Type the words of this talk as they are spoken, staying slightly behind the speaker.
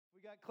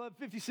got Club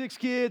 56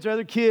 kids or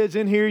other kids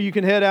in here, you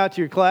can head out to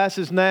your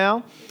classes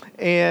now.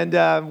 And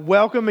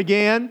welcome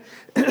again.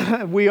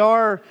 We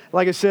are,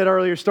 like I said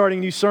earlier, starting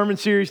a new sermon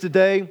series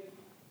today.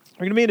 We're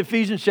going to be in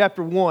Ephesians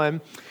chapter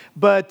 1.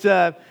 But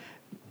kind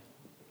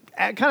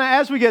of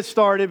as we get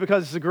started,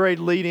 because it's a great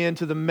lead in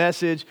to the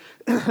message,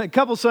 a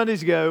couple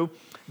Sundays ago,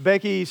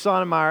 Becky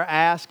Sonnenmeyer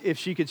asked if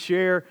she could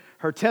share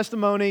her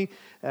testimony.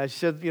 She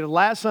said,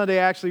 last Sunday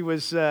actually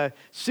was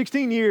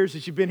 16 years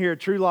that she'd been here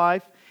at True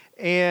Life.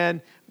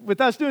 And with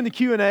us doing the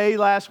Q&A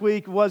last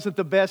week wasn't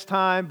the best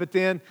time, but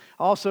then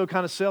also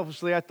kind of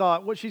selfishly, I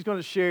thought what she's going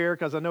to share,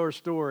 because I know her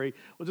story,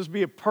 will just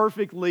be a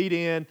perfect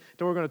lead-in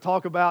to what we're going to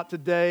talk about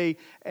today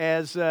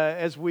as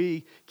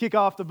we kick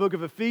off the book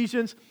of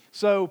Ephesians.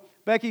 So,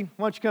 Becky,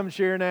 why don't you come and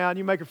share now, and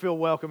you make her feel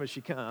welcome as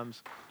she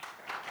comes.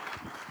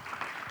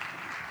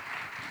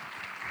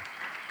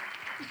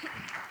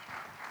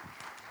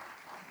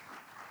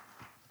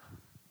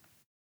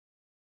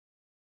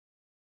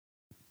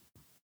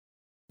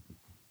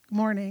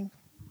 Morning.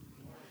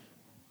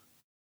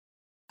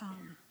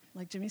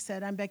 Like Jimmy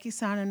said, I'm Becky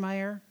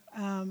Sonnenmeyer.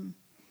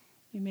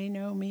 You may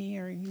know me,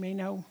 or you may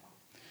know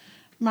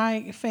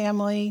my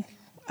family,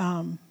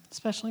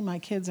 especially my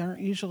kids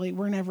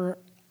we're never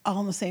all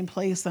in the same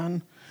place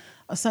on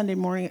a Sunday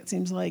morning. It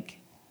seems like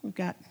we've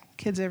got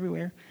kids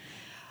everywhere.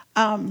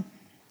 Even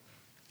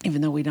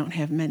though we don't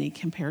have many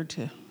compared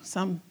to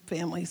some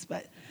families,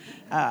 but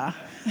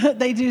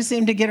they do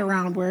seem to get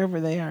around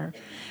wherever they are.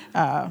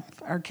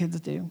 Our kids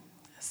do.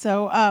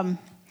 So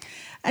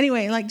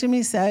anyway, like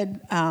Jimmy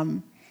said,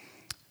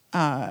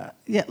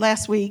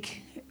 last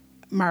week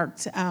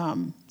marked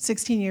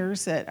 16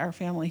 years that our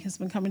family has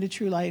been coming to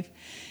True Life.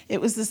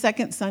 It was the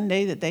second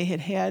Sunday that they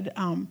had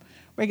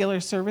regular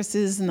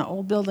services in the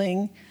old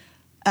building,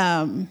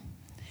 and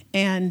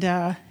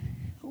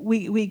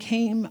we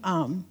came.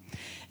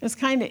 It was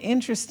kind of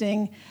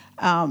interesting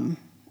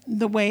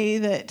the way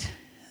that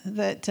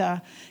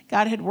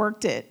God had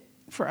worked it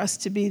for us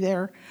to be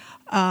there.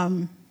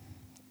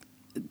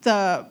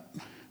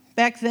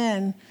 Back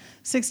then,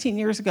 16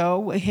 years ago,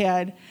 we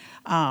had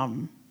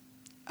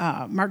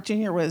Mark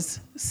Jr. was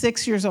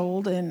 6 years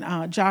old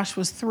and Josh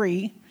was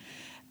 3.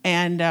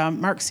 And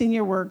Mark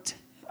Sr. worked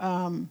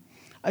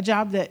a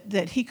job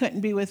that he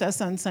couldn't be with us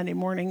on Sunday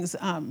mornings.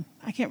 I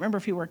can't remember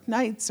if he worked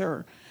nights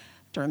or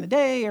during the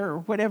day or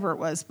whatever it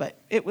was,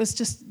 but it was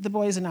just the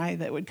boys and I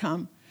that would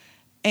come.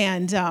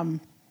 And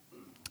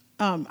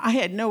I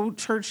had no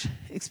church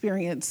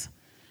experience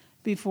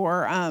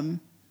before.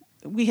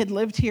 We had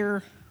moved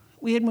here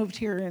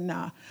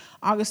in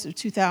August of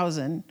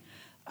 2000.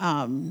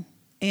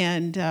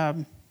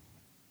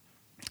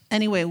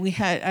 Anyway,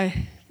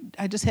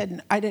 I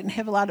didn't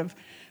have a lot of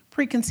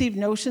preconceived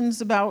notions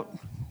about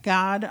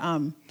God,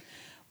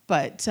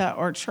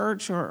 or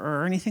church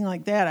or anything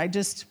like that. I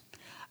just,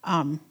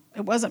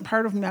 it wasn't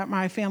part of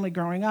my family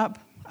growing up.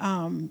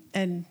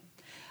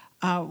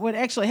 What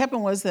actually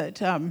happened was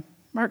that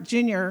Mark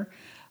Jr.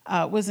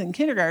 Was in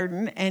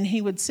kindergarten, and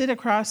he would sit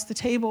across the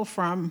table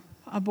from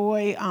a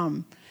boy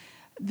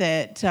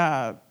that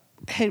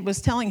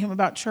was telling him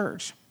about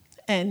church,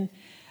 and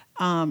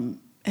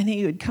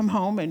he would come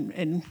home,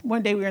 and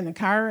one day we were in the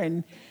car,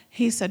 and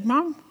he said,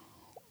 "Mom,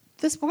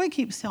 this boy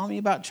keeps telling me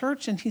about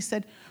church," and he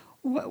said,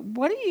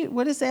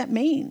 "What does that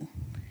mean?"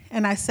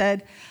 And I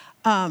said,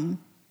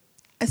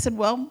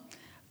 "Well,"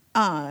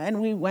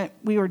 and we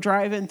were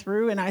driving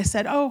through, and I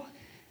said, "Oh,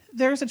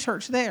 there's a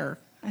church there."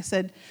 I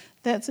said,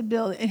 "That's a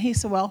building." And he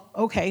said, "Well,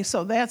 okay,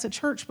 so that's a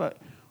church, but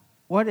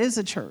what is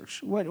a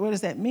church? What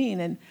does that mean?"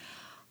 And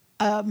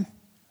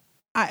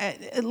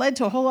it led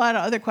to a whole lot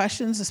of other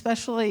questions,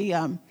 especially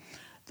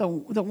the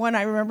one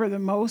I remember the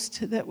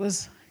most that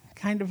was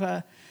kind of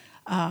an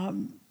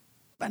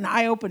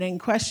eye-opening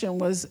question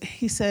was,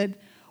 he said,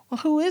 "Well,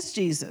 who is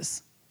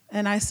Jesus?"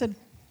 And I said,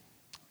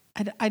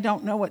 I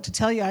don't know what to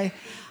tell you.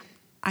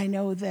 I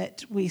know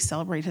that we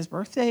celebrate his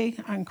birthday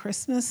on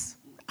Christmas.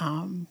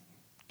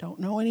 Don't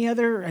know any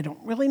other. I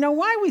don't really know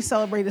why we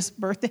celebrate his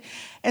birthday.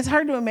 It's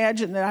hard to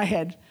imagine that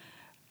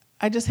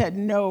I just had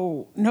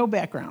no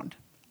background,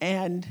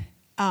 and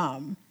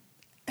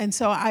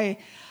so I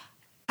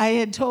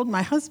had told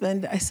my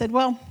husband, I said,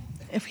 "Well,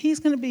 if he's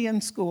going to be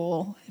in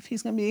school, if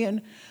he's going to be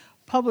in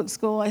public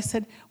school," I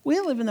said, "we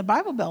live in the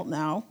Bible Belt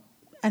now,"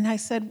 and I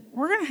said,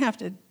 "we're going to have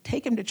to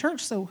take him to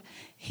church so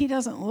he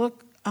doesn't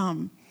look.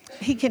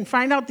 He can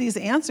find out these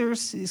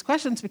answers to these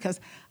questions because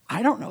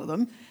I don't know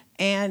them."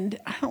 And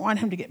I don't want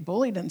him to get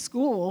bullied in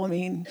school. I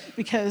mean,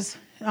 because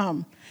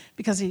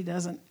he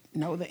doesn't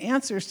know the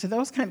answers to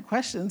those kind of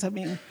questions. I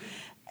mean,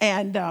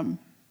 and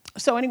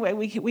so anyway,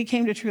 we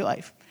came to True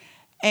Life,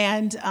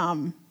 and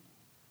it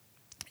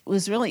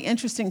was really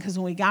interesting because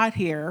when we got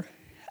here,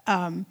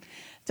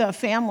 the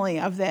family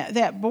of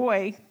that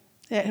boy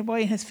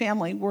and his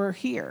family were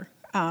here.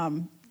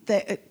 That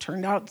it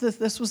turned out that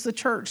this was the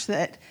church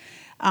that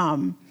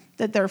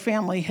their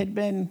family had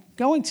been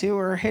going to,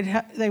 or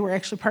they were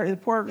actually part of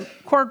the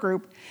core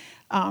group.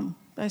 Did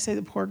I say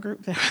the poor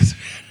group? That was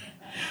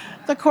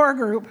the core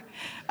group.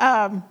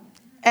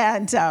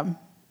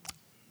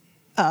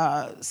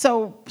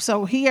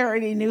 so he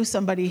already knew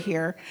somebody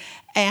here,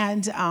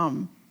 and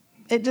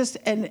it just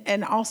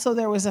and also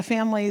there was a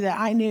family that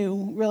I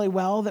knew really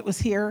well that was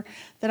here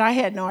that I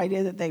had no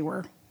idea that they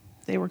were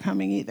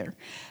coming either.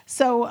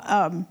 So,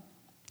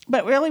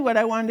 but really, what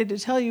I wanted to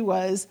tell you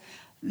was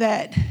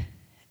that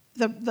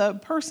the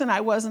person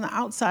I was on the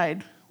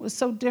outside was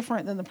so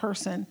different than the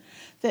person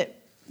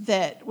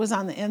that was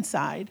on the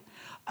inside.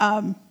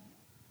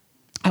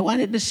 I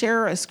wanted to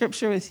share a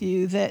scripture with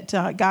you that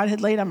God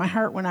had laid on my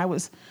heart when I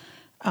was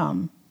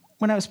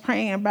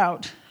praying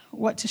about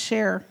what to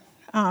share.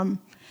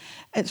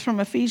 It's from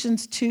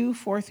Ephesians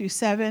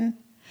 2:4-7,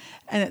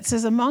 and it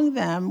says, "Among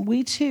them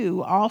we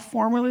too all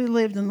formerly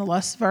lived in the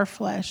lusts of our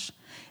flesh,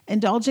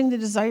 indulging the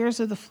desires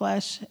of the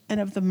flesh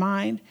and of the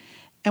mind,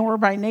 and were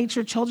by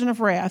nature children of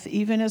wrath,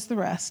 even as the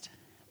rest.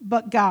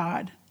 But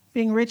God,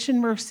 being rich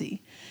in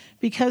mercy,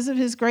 because of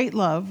his great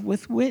love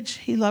with which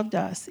he loved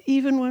us,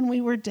 even when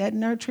we were dead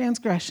in our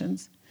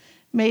transgressions,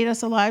 made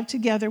us alive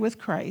together with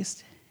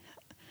Christ.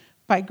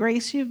 By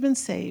grace you have been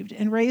saved,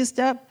 and raised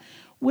up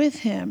with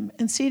him,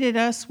 and seated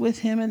us with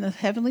him in the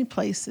heavenly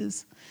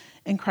places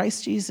in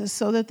Christ Jesus,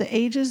 so that in the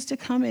ages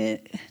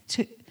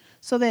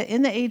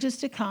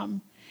to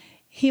come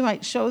he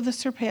might show the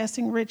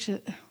surpassing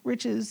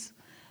riches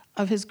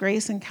of his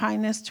grace and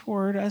kindness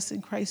toward us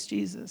in Christ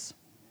Jesus."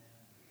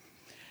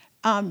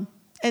 And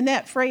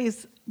that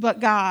phrase, "but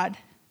God,"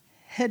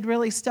 had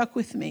really stuck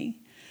with me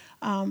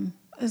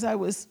as I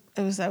was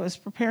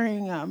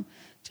preparing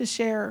to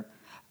share,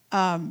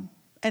 and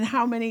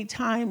how many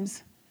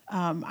times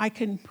I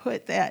can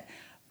put that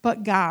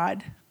 "but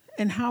God,"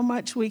 and how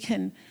much we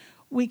can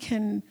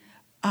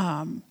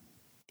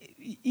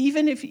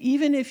even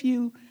if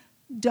you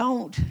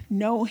don't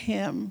know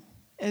him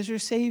as your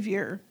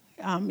Savior,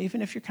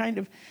 even if you're kind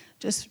of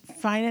just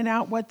finding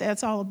out what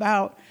that's all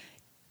about,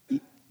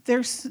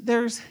 there's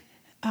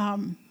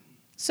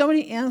so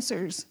many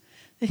answers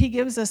that he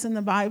gives us in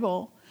the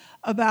Bible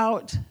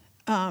about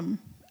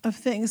of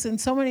things,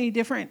 and so many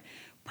different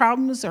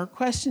problems or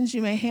questions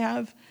you may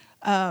have.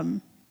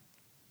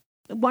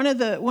 One of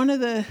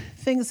the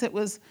things that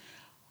was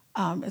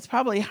it's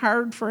probably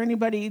hard for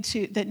anybody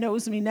that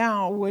knows me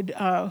now would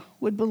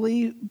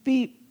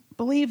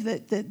believe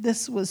that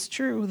this was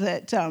true,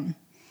 that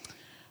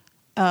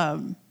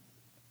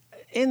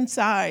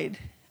inside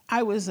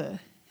I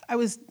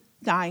was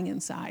dying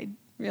inside,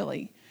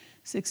 really,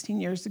 16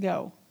 years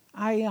ago.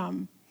 I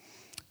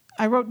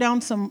wrote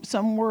down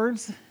some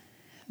words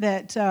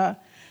that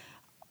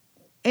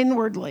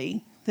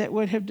inwardly that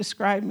would have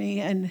described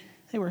me, and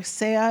they were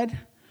sad,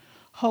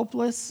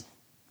 hopeless,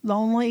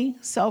 lonely,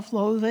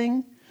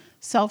 self-loathing,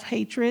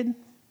 self-hatred.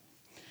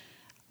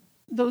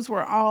 Those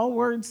were all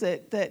words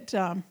that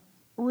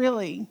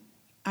really,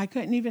 I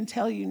couldn't even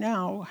tell you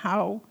now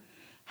how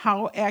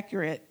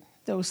accurate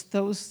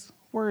those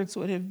words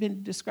would have been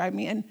to describe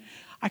me. And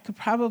I could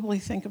probably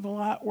think of a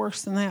lot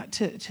worse than that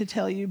to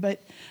tell you,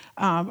 but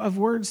of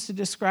words to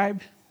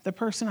describe the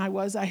person I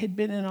was. I had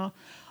been in a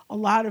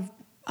lot of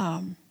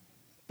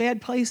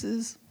bad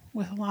places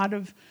with a lot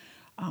of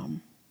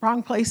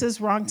wrong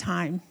places, wrong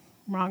time,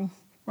 wrong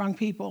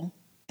people.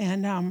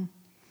 And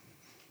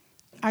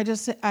I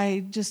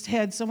just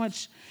had so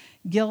much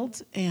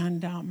guilt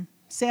and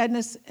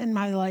sadness in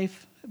my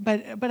life,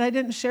 but I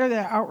didn't share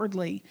that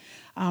outwardly.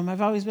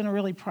 I've always been a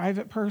really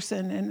private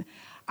person, and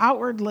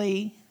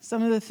outwardly,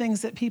 some of the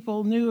things that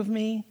people knew of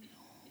me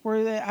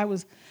were that I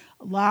was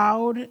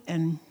loud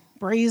and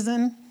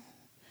brazen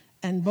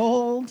and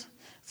bold.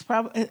 It's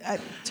probably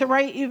to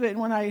write, even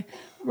when I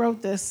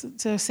wrote this,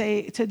 to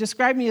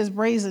describe me as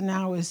brazen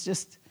now is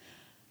just,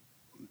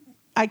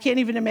 I can't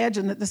even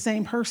imagine that the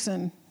same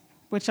person,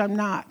 which I'm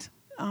not.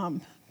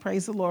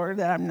 Praise the Lord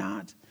that I'm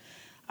not.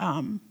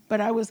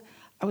 But I was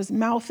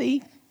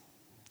mouthy.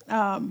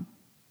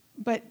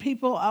 But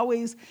people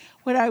always,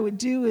 what I would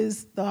do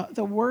is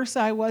the worse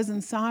I was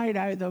inside,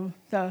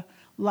 the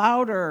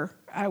louder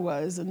I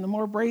was, and the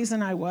more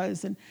brazen I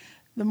was, and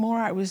the more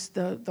I was,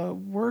 the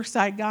worse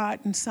I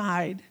got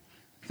inside,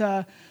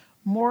 the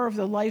more of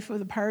the life of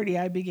the party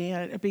I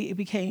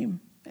became.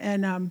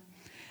 And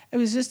it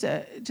was just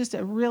a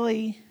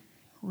really,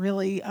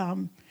 really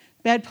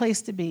bad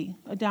place to be,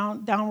 a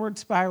downward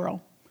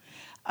spiral.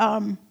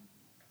 But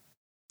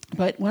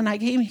when I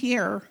came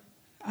here,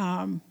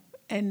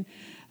 and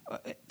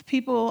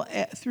people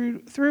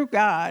through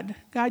God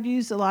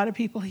used a lot of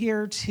people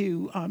here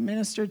to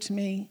minister to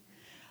me,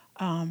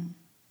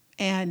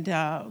 and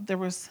there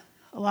was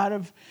a lot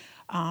of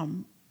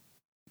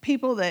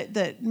people that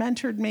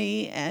mentored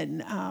me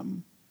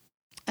and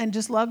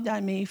just loved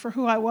on me for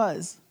who I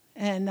was,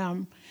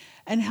 and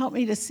helped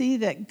me to see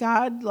that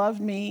God loved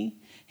me.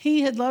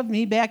 He had loved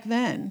me back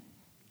then,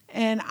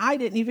 and I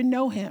didn't even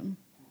know him,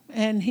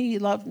 and he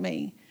loved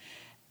me,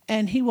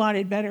 and he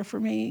wanted better for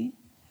me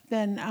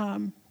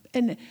than.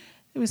 And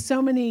there was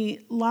so many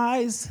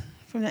lies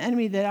from the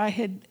enemy that I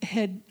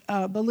had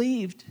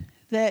believed,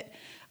 that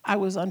I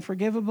was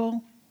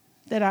unforgivable,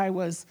 that I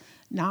was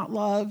not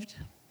loved,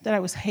 that I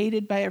was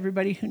hated by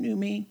everybody who knew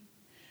me,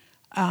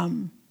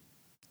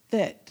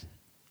 that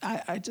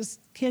I just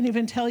can't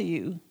even tell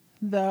you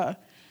the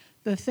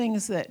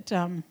things that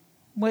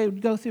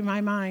would go through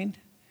my mind.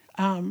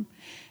 But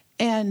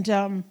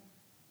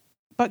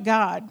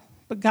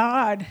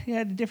God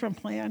had a different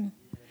plan.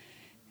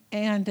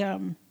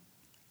 And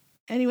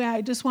anyway,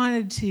 I just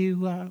wanted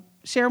to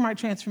share my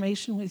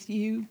transformation with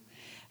you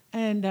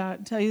and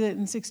tell you that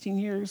in 16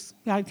 years,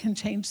 God can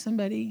change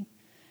somebody.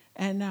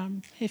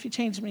 And if He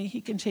changed me,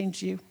 He can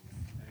change you.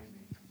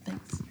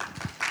 Thanks.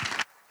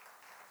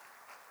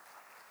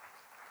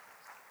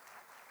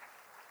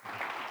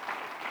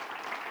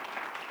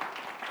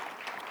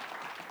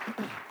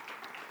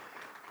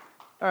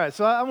 All right,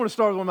 so I want to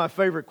start with one of my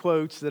favorite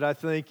quotes that I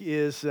think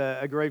is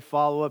a great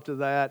follow-up to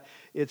that.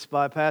 It's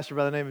by a pastor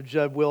by the name of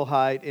Jud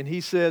Wilhite, and he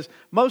says,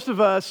 most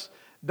of us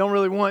don't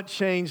really want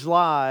changed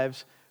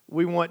lives,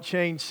 we want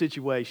changed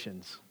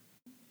situations.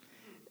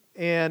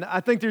 And I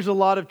think there's a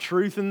lot of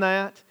truth in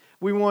that.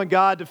 We want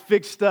God to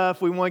fix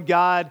stuff, we want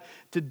God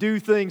to do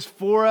things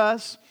for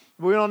us.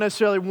 We don't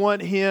necessarily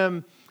want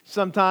Him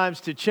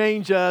sometimes to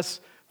change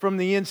us from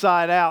the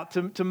inside out,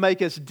 to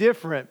make us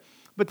different.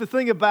 But the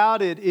thing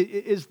about it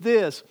is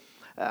this.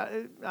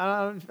 I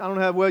don't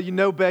know how well you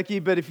know Becky,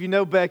 but if you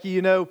know Becky,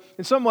 you know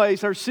in some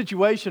ways her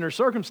situation or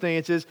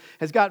circumstances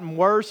has gotten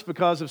worse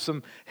because of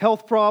some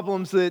health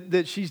problems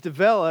that she's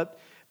developed.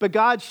 But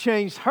God's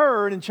changed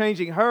her, and in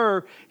changing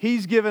her,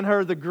 He's given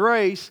her the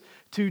grace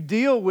to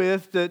deal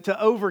with,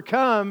 to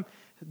overcome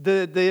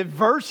the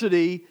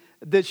adversity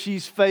that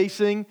she's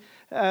facing.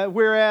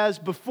 Whereas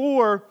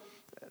before,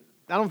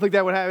 I don't think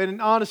that would happen.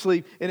 And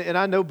honestly, and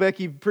I know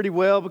Becky pretty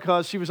well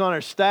because she was on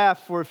our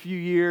staff for a few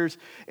years,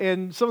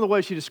 and some of the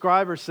ways she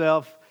described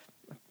herself,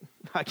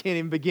 I can't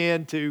even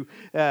begin to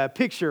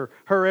picture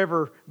her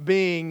ever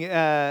being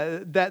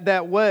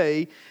that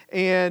way.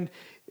 And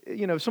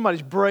you know, if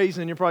somebody's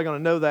brazen, you're probably going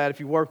to know that if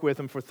you work with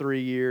them for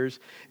 3 years,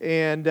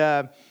 and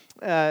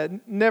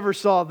never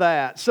saw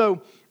that.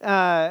 So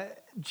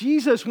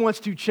Jesus wants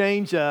to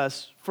change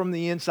us from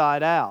the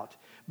inside out.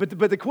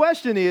 But the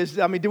question is,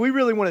 I mean, do we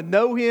really want to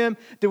know Him?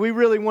 Do we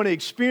really want to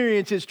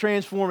experience His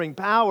transforming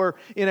power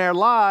in our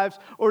lives?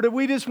 Or do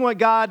we just want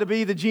God to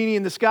be the genie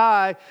in the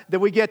sky that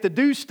we get to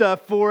do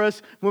stuff for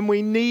us when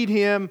we need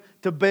Him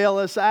to bail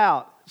us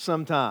out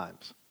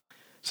sometimes?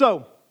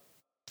 So,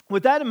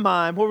 with that in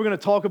mind, what we're going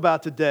to talk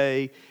about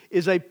today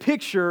is a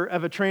picture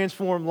of a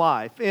transformed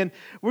life. And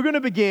we're going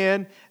to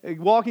begin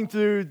walking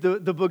through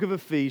the book of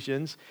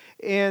Ephesians.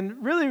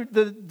 And really,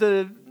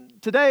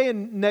 today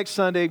and next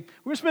Sunday,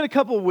 we're going to spend a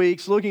couple of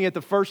weeks looking at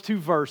the first 2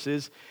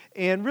 verses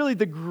and really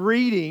the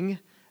greeting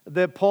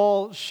that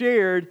Paul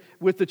shared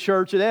with the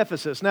church at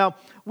Ephesus. Now,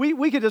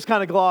 we could just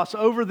kind of gloss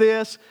over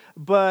this,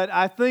 but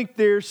I think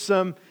there's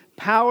some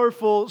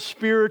powerful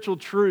spiritual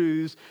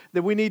truths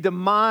that we need to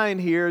mine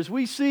here as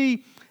we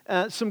see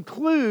some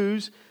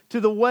clues to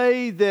the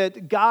way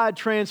that God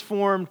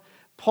transformed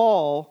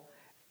Paul.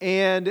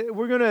 And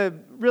we're going to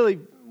really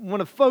want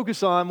to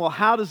focus on, well,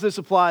 how does this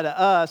apply to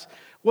us?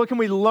 What can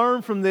we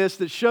learn from this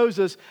that shows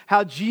us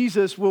how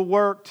Jesus will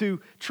work to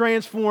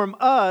transform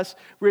us,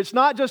 where it's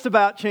not just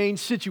about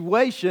changed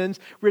situations,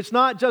 where it's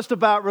not just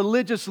about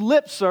religious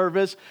lip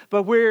service,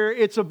 but where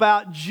it's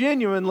about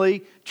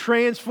genuinely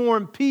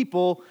transformed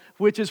people,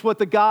 which is what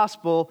the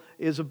gospel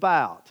is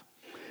about.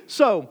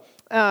 So,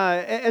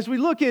 as we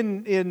look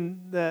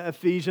in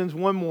Ephesians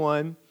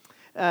 1:1,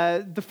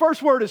 the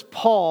first word is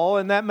Paul,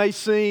 and that may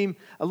seem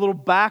a little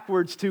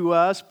backwards to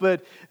us,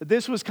 but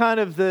this was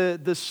kind of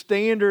the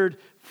standard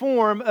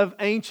form of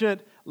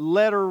ancient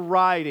letter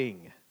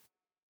writing.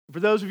 For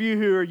those of you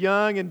who are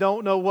young and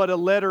don't know what a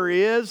letter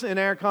is in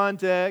our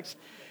context,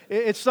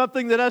 it's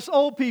something that us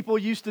old people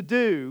used to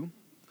do,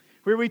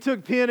 where we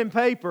took pen and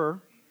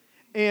paper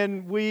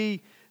and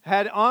we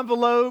had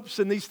envelopes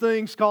and these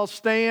things called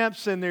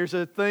stamps, and there's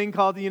a thing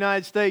called the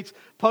United States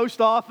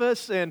Post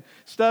Office, and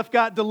stuff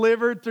got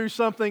delivered through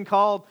something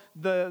called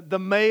the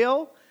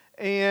mail.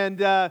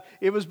 And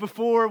it was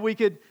before we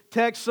could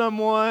text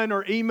someone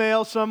or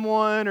email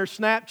someone or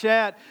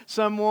Snapchat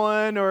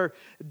someone or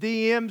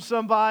DM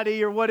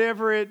somebody or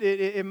whatever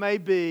it may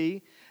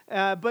be.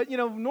 But, you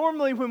know,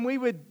 normally when we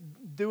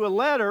would do a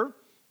letter,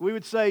 we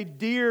would say,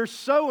 "Dear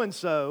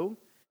so-and-so,"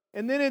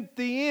 and then at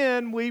the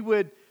end we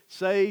would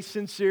say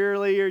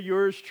sincerely or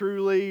yours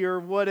truly or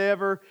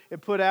whatever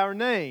and put our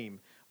name.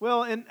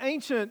 Well, in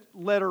ancient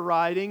letter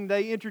writing,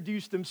 they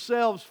introduced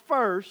themselves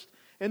first,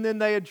 and then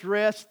they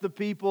addressed the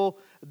people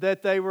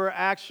that they were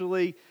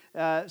actually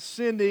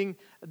sending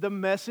the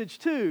message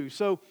to.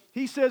 So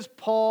he says,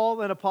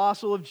 Paul, an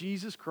apostle of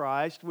Jesus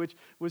Christ, which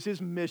was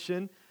his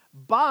mission,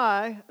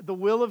 by the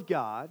will of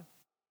God,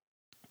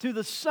 to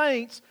the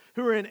saints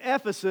who are in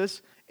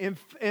Ephesus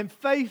and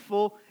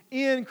faithful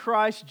in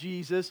Christ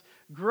Jesus,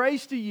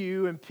 grace to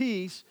you and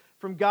peace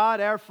from God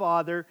our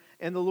Father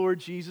and the Lord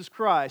Jesus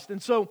Christ. And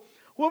so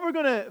what we're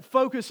going to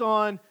focus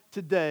on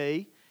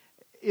today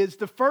is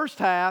the first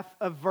half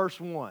of verse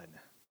 1.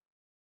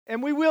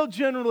 And we will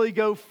generally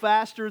go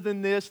faster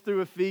than this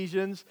through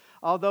Ephesians,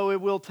 although it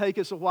will take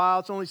us a while.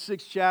 It's only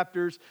 6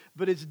 chapters,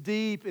 but it's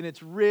deep and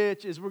it's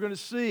rich, as we're going to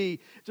see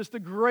just the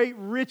great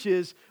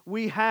riches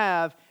we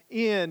have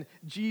in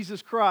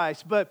Jesus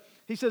Christ. But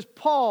he says,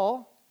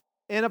 Paul,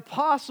 an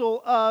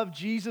apostle of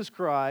Jesus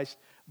Christ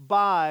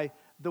by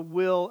the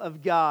will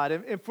of God.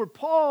 And for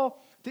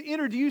Paul to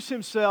introduce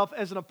himself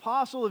as an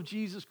apostle of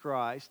Jesus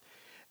Christ,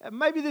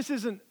 maybe this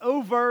isn't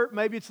overt,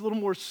 maybe it's a little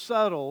more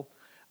subtle,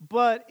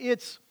 but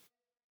it's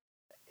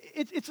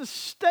a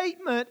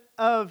statement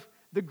of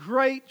the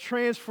great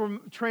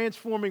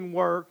transforming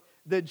work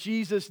that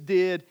Jesus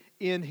did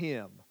in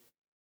him.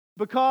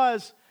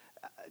 Because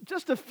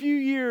just a few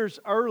years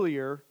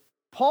earlier,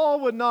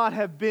 Paul would not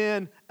have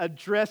been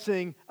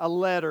addressing a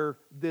letter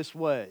this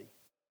way.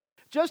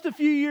 Just a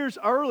few years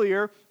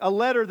earlier, a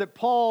letter that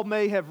Paul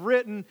may have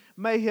written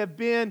may have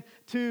been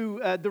to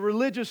the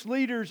religious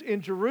leaders in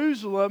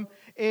Jerusalem,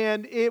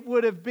 and it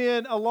would have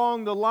been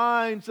along the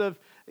lines of,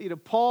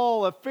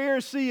 Paul, a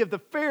Pharisee of the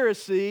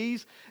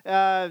Pharisees,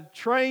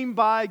 trained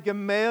by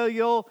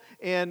Gamaliel,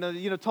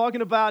 and,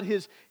 talking about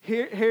his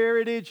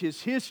heritage,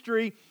 his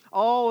history,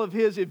 all of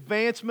his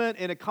advancement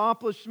and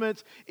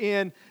accomplishments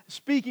in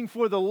speaking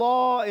for the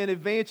law and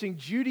advancing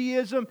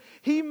Judaism.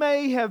 He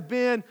may have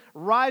been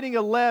writing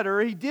a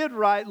letter, he did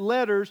write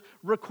letters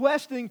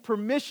requesting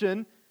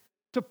permission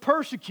to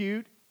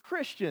persecute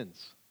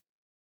Christians.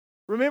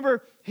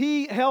 Remember,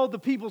 he held the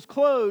people's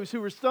clothes who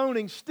were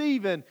stoning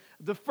Stephen,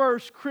 the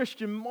first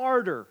Christian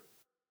martyr.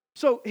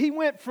 So he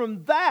went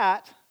from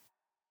that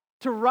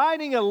to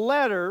writing a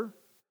letter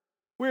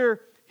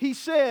where he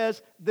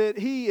says that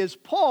he is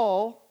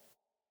Paul,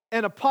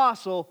 an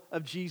apostle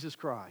of Jesus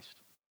Christ.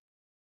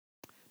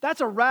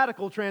 That's a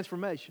radical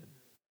transformation.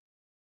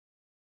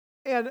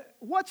 And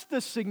what's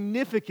the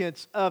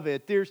significance of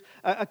it? There's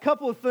a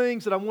couple of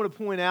things that I want to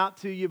point out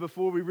to you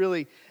before we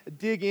really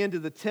dig into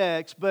the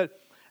text, but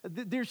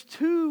there's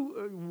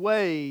 2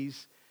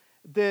 ways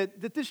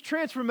that this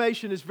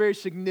transformation is very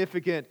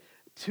significant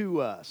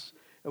to us.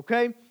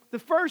 Okay? The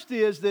first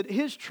is that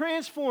his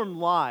transformed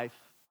life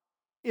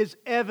is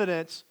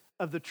evidence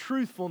of the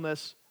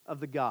truthfulness of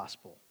the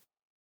gospel.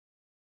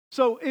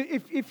 So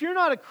if you're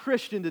not a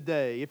Christian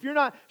today, if you're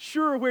not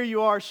sure where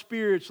you are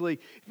spiritually,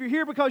 if you're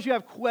here because you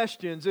have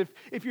questions, if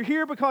you're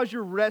here because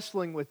you're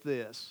wrestling with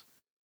this,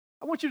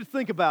 I want you to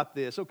think about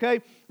this,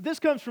 okay? This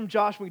comes from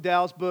Josh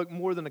McDowell's book,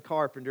 More Than a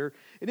Carpenter.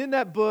 And in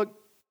that book,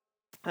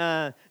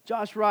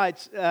 Josh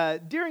writes,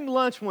 during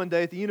lunch one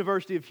day at the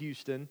University of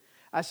Houston,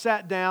 I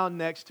sat down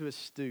next to a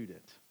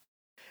student.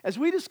 As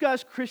we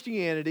discussed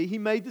Christianity, he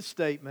made the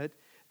statement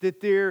that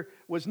there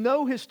was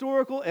no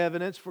historical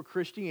evidence for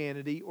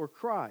Christianity or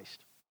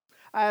Christ.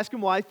 I asked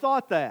him why he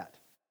thought that.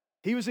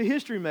 He was a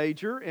history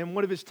major, and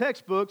one of his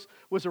textbooks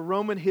was a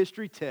Roman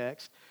history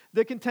text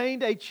that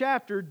contained a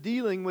chapter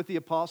dealing with the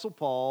Apostle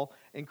Paul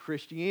and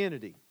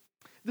Christianity.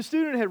 The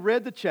student had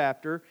read the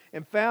chapter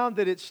and found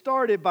that it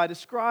started by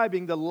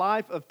describing the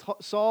life of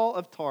Saul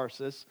of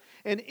Tarsus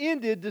and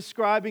ended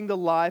describing the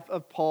life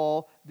of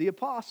Paul the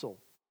Apostle.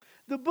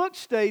 The book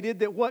stated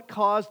that what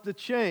caused the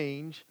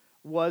change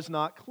was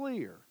not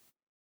clear.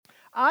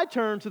 I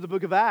turned to the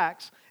book of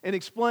Acts and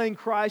explained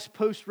Christ's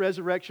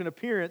post-resurrection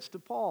appearance to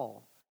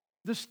Paul.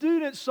 The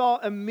student saw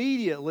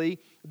immediately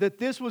that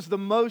this was the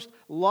most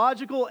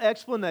logical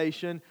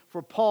explanation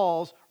for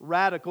Paul's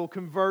radical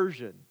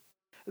conversion.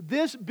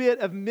 This bit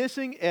of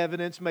missing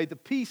evidence made the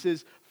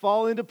pieces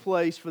fall into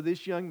place for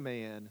this young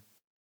man.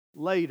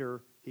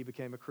 Later, he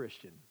became a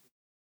Christian.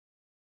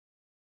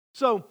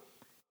 So,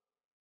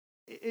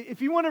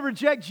 if you want to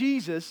reject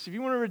Jesus, if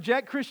you want to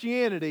reject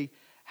Christianity,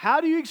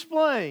 how do you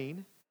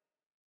explain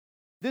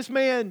this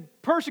man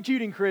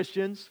persecuting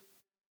Christians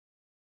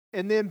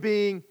and then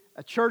being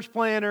a church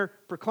planter,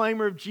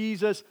 proclaimer of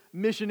Jesus,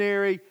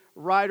 missionary,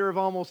 writer of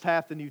almost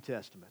half the New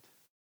Testament?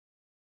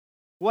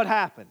 What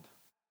happened?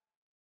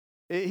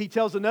 He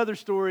tells another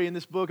story in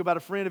this book about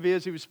a friend of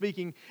his who was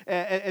speaking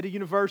at a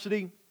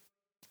university.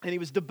 And he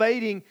was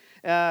debating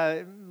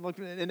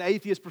an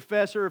atheist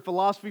professor, a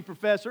philosophy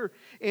professor.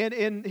 And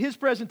in his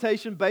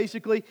presentation,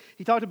 basically,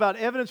 he talked about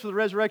evidence for the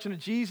resurrection of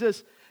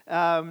Jesus,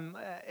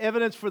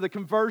 evidence for the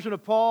conversion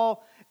of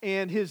Paul,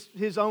 and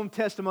his own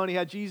testimony,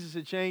 how Jesus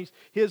had changed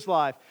his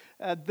life.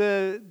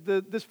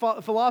 This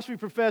philosophy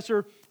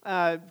professor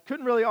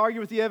couldn't really argue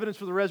with the evidence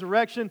for the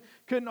resurrection,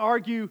 couldn't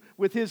argue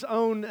with his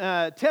own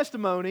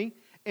testimony.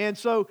 And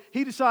so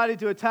he decided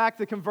to attack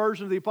the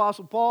conversion of the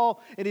Apostle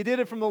Paul, and he did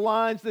it from the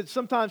lines that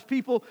sometimes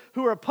people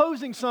who are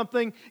opposing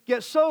something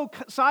get so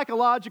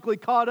psychologically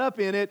caught up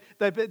in it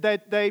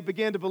that they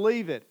begin to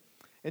believe it.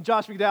 And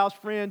Josh McDowell's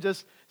friend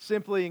just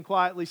simply and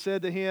quietly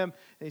said to him,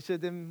 and he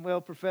said, "Then,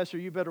 well, Professor,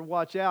 you better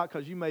watch out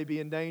because you may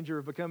be in danger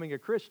of becoming a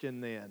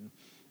Christian then."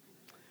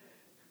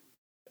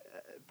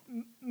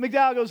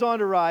 McDowell goes on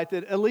to write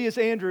that Elias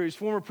Andrews,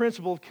 former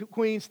principal of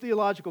Queen's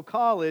Theological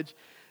College,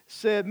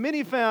 said,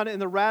 "Many found in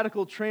the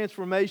radical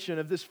transformation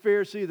of this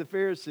Pharisee of the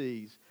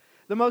Pharisees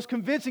the most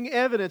convincing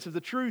evidence of the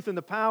truth and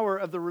the power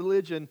of the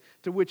religion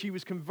to which he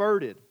was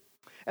converted.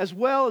 as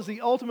well as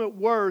the ultimate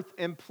worth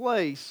and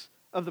place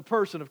of the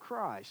person of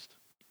Christ.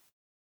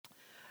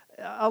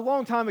 A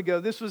long time ago,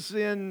 this was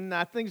in,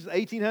 I think, the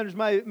 1800s,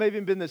 may have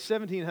even been the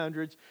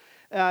 1700s.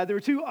 There were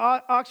two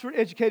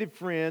Oxford-educated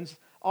friends,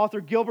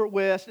 author Gilbert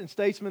West and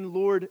statesman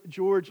Lord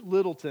George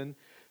Lyttelton,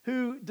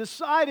 who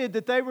decided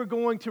that they were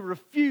going to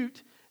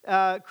refute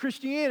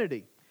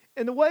Christianity.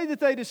 And the way that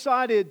they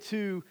decided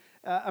to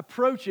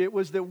approach it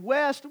was that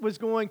West was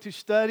going to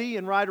study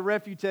and write a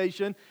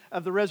refutation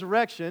of the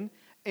resurrection,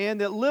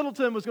 and that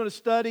Lyttelton was going to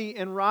study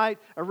and write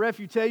a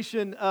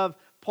refutation of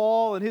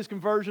Paul and his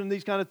conversion and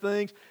these kind of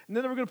things. And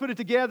then they were going to put it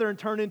together and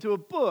turn it into a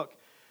book.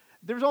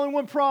 There was only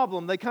one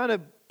problem. They kind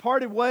of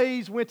parted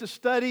ways, went to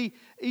study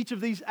each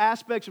of these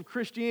aspects of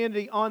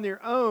Christianity on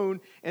their own.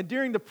 And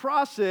during the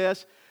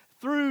process,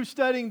 through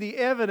studying the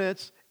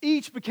evidence,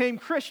 each became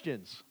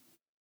Christians.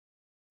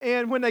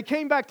 And when they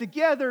came back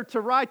together to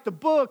write the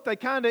book, they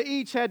kind of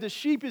each had to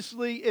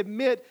sheepishly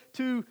admit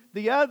to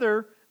the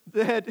other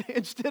that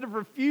instead of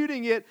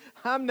refuting it,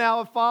 I'm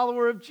now a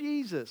follower of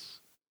Jesus.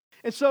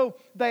 And so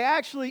they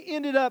actually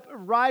ended up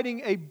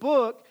writing a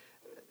book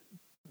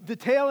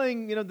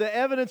detailing, the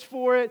evidence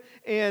for it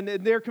and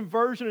their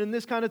conversion and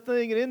this kind of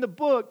thing. And in the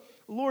book,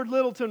 Lord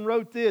Lyttelton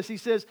wrote this. He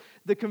says,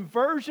 "The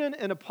conversion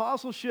and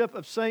apostleship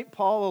of St.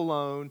 Paul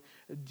alone,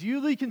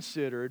 duly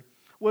considered,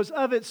 was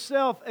of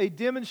itself a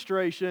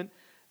demonstration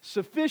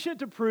sufficient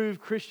to prove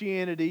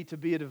Christianity to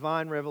be a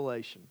divine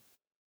revelation."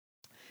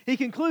 He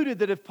concluded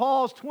that if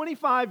Paul's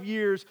 25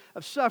 years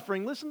of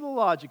suffering, listen to the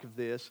logic of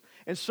this,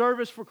 and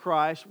service for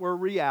Christ were a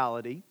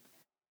reality,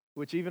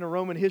 which even a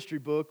Roman history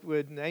book,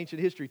 an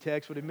ancient history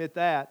text would admit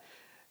that,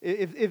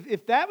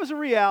 if that was a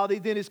reality,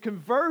 then his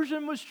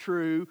conversion was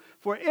true,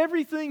 for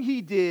everything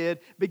he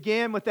did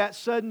began with that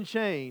sudden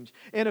change.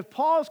 And if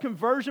Paul's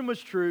conversion was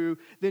true,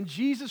 then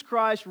Jesus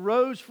Christ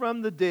rose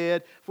from the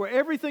dead, for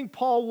everything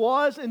Paul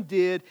was and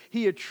did,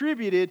 he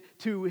attributed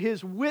to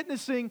his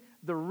witnessing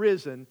the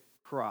risen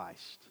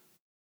Christ.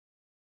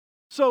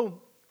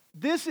 So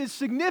this is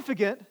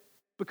significant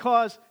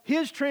because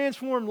his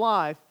transformed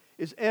life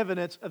is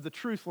evidence of the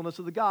truthfulness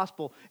of the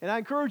gospel. And I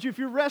encourage you, if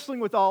you're wrestling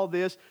with all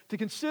this, to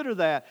consider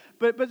that.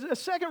 But a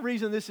second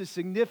reason this is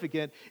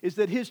significant is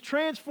that his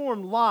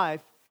transformed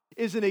life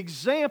is an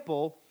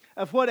example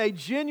of what a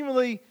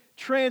genuinely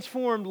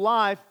transformed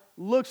life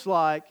looks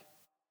like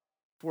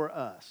for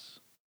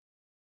us.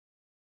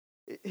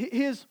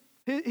 His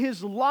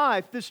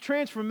life, this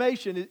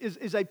transformation,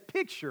 is a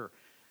picture.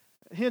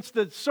 Hence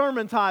the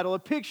sermon title, A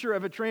Picture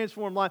of a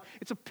Transformed Life.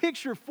 It's a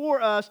picture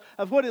for us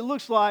of what it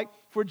looks like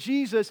for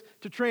Jesus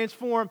to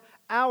transform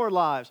our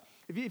lives.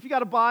 If you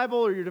got a Bible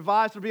or your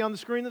device, it'll be on the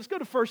screen. Let's go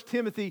to 1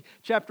 Timothy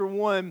chapter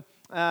 1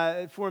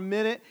 for a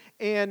minute.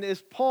 And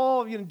as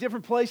Paul, in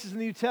different places in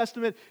the New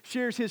Testament,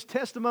 shares his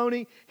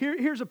testimony,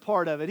 here's a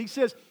part of it. He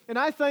says, "And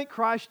I thank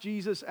Christ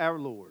Jesus our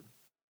Lord,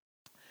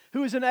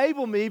 who has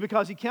enabled me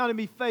because he counted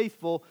me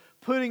faithful,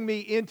 putting me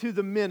into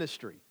the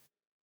ministry.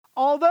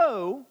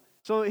 Although,"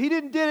 so he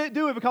didn't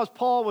do it because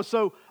Paul was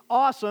so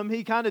awesome.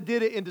 He kind of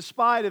did it in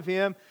despite of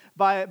him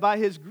by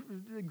his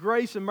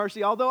grace and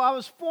mercy. "Although I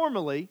was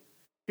formerly,"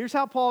 here's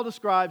how Paul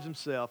describes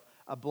himself,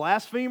 "a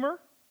blasphemer,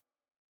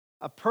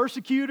 a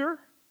persecutor,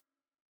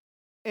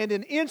 and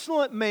an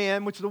insolent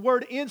man," which the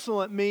word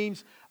insolent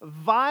means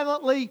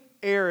violently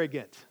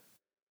arrogant.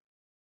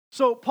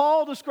 So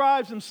Paul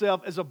describes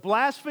himself as a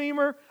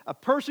blasphemer, a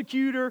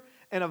persecutor,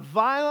 and a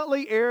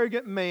violently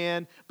arrogant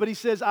man. But he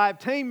says, "I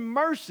obtained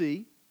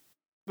mercy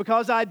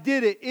because I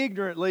did it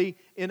ignorantly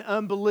in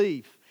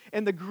unbelief.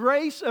 And the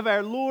grace of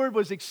our Lord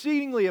was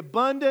exceedingly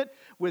abundant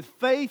with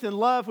faith and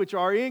love which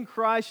are in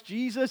Christ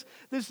Jesus."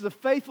 This is a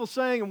faithful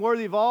saying and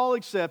worthy of all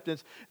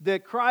acceptance,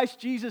 that Christ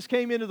Jesus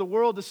came into the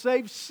world to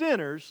save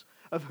sinners,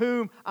 of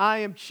whom I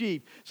am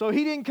chief. So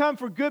he didn't come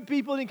for good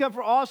people. He didn't come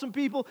for awesome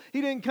people.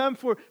 He didn't come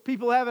for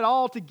people who have it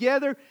all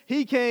together.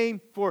 He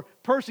came for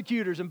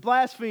persecutors and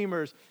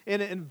blasphemers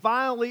and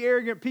violently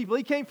arrogant people.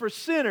 He came for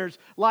sinners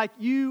like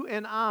you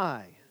and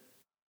I.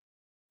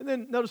 And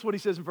then notice what he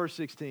says in verse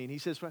 16. He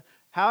says,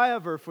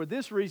 "However, for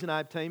this reason I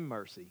obtained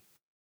mercy,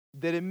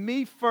 that in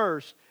me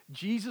first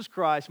Jesus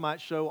Christ might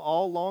show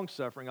all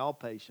long-suffering, all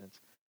patience."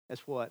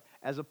 As what?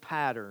 As a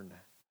pattern,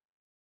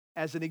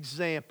 as an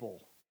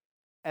example,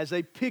 as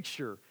a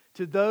picture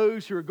to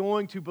those who are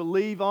going to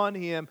believe on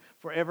Him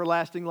for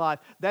everlasting life.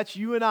 That's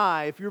you and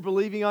I, if you're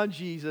believing on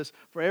Jesus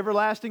for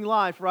everlasting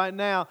life right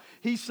now.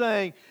 He's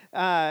saying,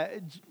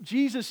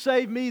 Jesus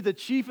saved me, the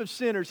chief of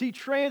sinners. He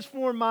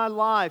transformed my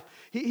life.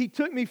 He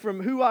took me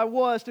from who I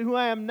was to who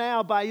I am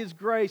now by His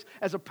grace,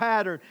 as a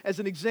pattern, as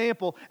an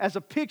example, as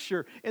a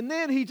picture. And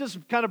then He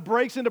just kind of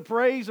breaks into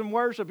praise and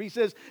worship. He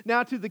says,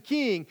 "Now to the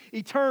King,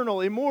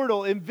 eternal,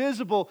 immortal,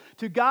 invisible,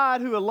 to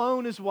God who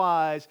alone is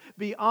wise,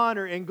 be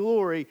honor and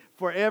glory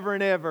forever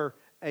and ever.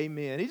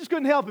 Amen." He just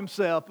couldn't help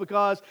himself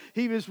because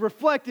he was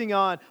reflecting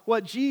on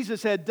what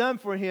Jesus had done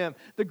for him,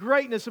 the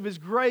greatness of His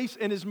grace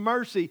and His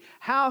mercy,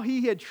 how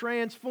He had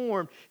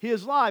transformed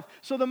his life.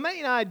 So the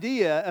main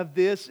idea of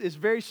this is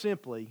very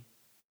simply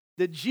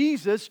that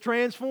Jesus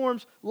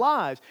transforms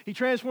lives. He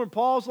transformed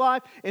Paul's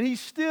life, and he's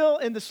still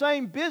in the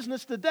same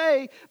business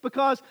today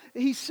because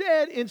he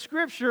said in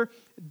Scripture,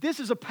 this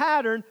is a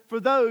pattern for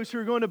those who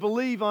are going to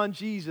believe on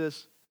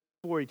Jesus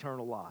for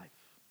eternal life.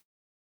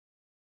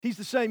 He's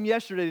the same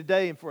yesterday,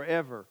 today, and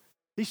forever.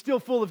 He's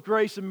still full of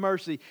grace and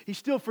mercy. He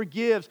still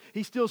forgives.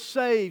 He still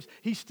saves.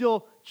 He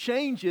still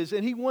changes,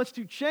 and He wants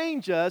to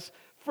change us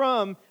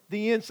from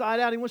the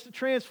inside out. He wants to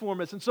transform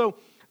us. And so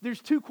there's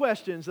two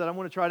questions that I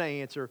want to try to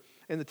answer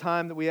in the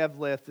time that we have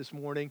left this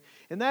morning,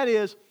 and that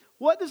is,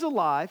 what does a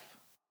life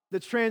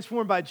that's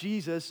transformed by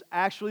Jesus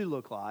actually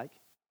look like?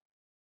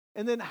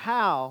 And then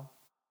how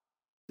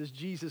does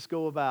Jesus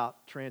go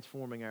about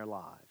transforming our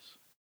lives?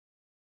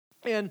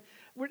 And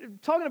we're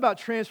talking about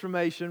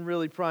transformation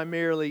really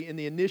primarily in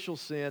the initial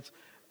sense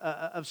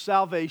of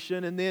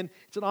salvation, and then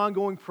it's an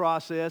ongoing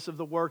process of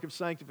the work of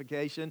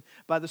sanctification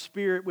by the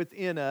Spirit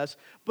within us.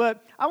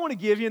 But I want to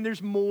give you, and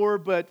there's more,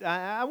 but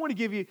I want to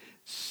give you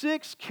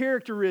 6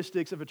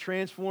 characteristics of a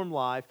transformed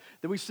life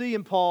that we see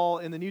in Paul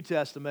in the New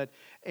Testament.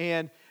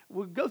 And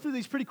we'll go through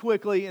these pretty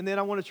quickly, and then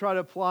I want to try to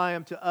apply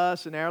them to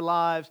us and our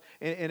lives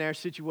and our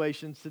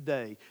situations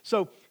today.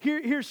 So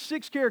here's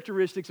 6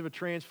 characteristics of a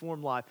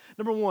transformed life.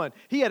 Number 1,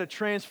 he had a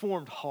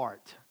transformed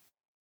heart.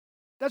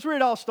 That's where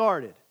it all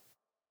started.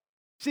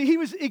 See, he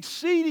was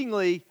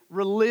exceedingly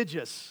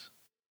religious.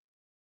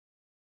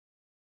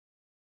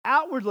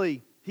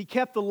 Outwardly, he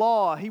kept the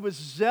law. He was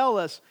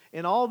zealous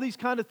and all these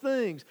kind of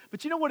things.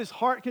 But you know what his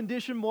heart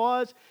condition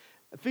was?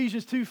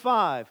 Ephesians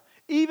 2:5.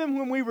 Even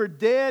when we were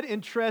dead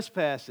in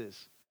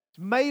trespasses,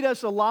 made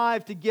us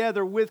alive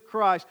together with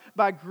Christ.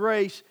 By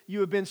grace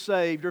you have been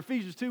saved. Or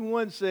Ephesians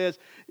 2:1 says,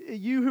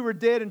 you who were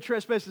dead in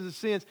trespasses and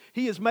sins,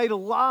 He has made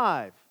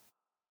alive.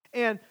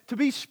 And to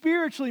be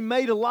spiritually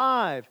made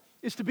alive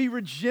is to be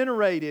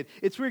regenerated.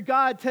 It's where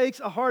God takes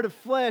a heart of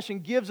flesh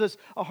and gives us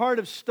a heart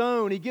of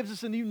stone. He gives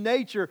us a new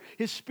nature.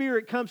 His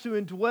Spirit comes to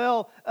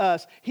indwell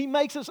us. He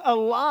makes us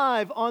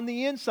alive on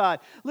the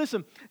inside.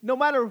 Listen, no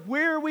matter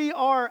where we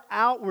are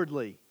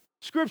outwardly,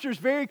 Scripture is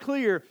very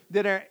clear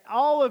that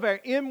all of our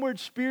inward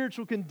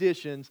spiritual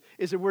conditions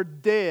is that we're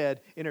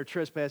dead in our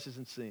trespasses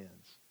and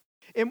sins.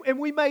 And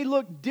we may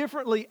look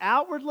differently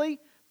outwardly,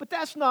 but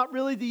that's not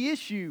really the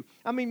issue.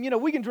 I mean,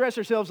 we can dress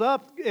ourselves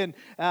up, and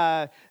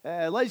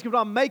ladies can put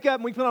on makeup,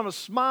 and we can put on a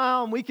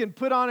smile, and we can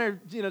put on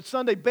our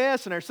Sunday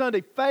best and our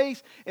Sunday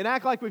face and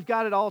act like we've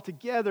got it all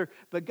together,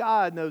 but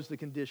God knows the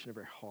condition of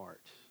our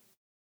heart.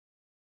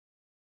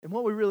 And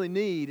what we really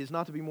need is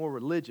not to be more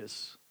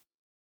religious.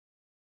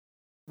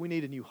 We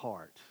need a new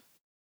heart.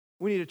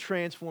 We need a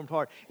transformed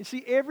heart. And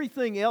see,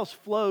 everything else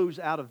flows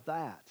out of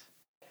that.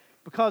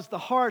 Because the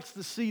heart's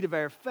the seat of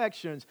our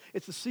affections.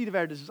 It's the seat of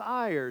our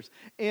desires.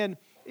 And,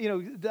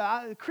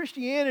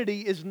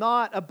 Christianity is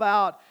not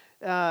about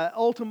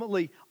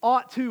ultimately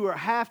ought to or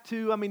have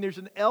to. I mean, there's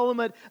an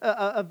element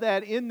of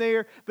that in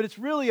there. But it's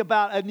really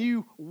about a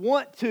new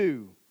want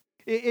to.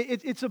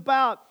 It's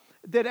about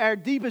that our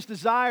deepest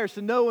desire is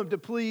to know Him, to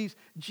please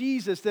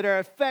Jesus, that our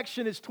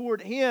affection is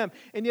toward Him.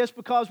 And yes,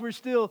 because we're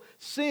still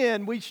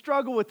sin, we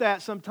struggle with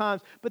that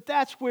sometimes, but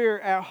that's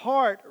where our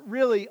heart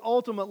really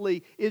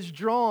ultimately is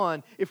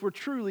drawn if we're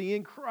truly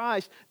in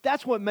Christ.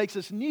 That's what makes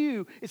us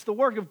new. It's the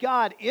work of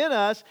God in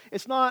us.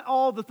 It's not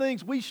all the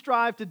things we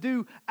strive to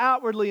do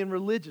outwardly and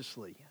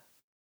religiously.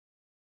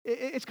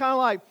 It's kind of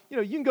like,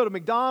 you can go to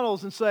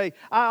McDonald's and say,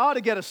 I ought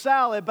to get a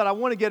salad, but I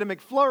want to get a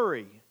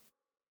McFlurry.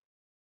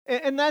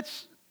 And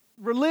that's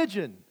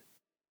religion.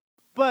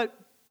 But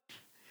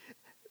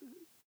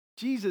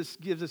Jesus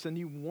gives us a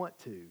new want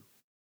to,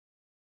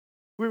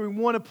 where we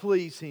want to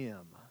please Him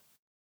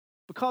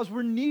because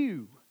we're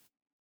new.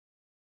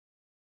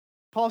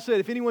 Paul said,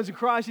 if anyone's in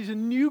Christ, he's a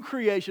new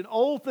creation.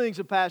 Old things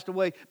have passed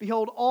away.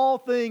 Behold, all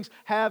things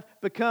have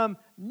become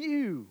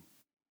new.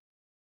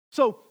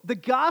 So the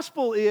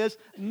gospel is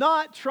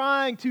not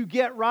trying to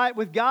get right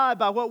with God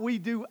by what we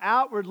do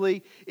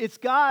outwardly. It's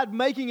God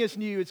making us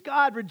new. It's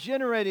God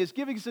regenerating us,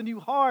 giving us a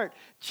new heart,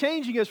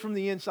 changing us from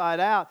the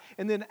inside out.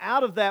 And then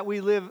out of that,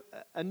 we live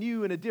a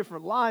new and a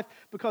different life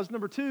because,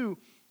 number 2,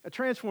 a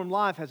transformed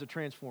life has a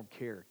transformed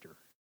character.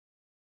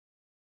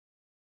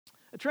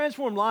 A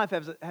transformed life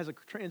has a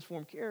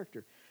transformed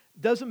character.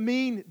 Doesn't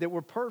mean that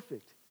we're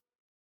perfect.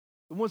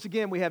 But once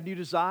again, we have new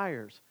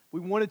desires. We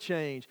want to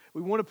change.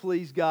 We want to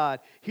please God.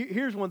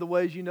 Here's one of the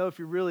ways you know if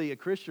you're really a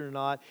Christian or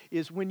not,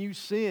 is when you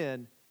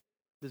sin,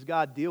 does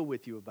God deal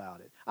with you about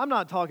it? I'm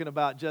not talking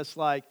about just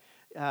like,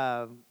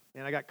 and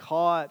I got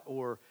caught,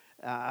 or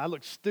I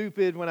looked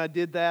stupid when I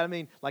did that. I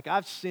mean, like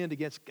I've sinned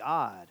against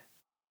God.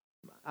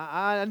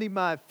 I need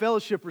my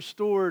fellowship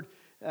restored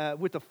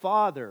with the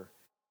Father,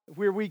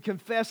 where we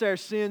confess our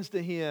sins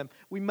to Him.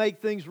 We make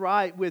things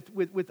right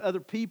with other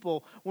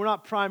people. We're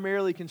not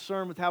primarily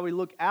concerned with how we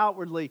look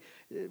outwardly.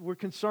 We're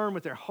concerned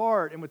with our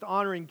heart and with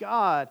honoring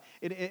God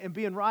and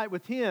being right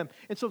with Him.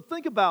 And so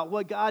think about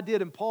what God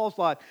did in Paul's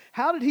life.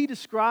 How did he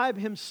describe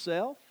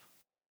himself?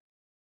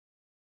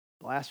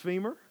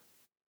 Blasphemer,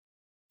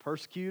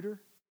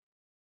 persecutor,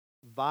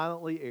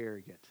 violently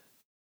arrogant.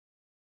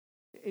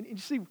 And you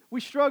see, we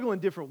struggle in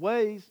different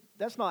ways.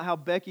 That's not how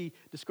Becky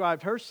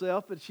described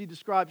herself, but she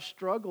described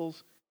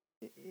struggles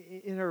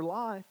in her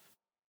life.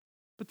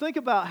 But think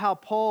about how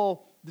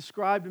Paul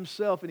described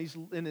himself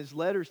in his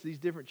letters to these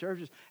different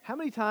churches. How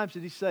many times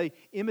did he say,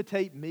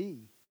 imitate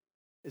me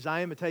as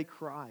I imitate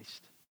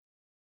Christ?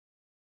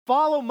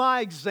 Follow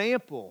my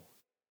example.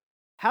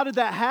 How did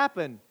that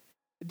happen?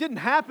 It didn't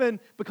happen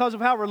because of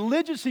how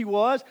religious he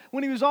was.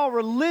 When he was all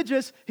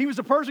religious, he was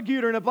a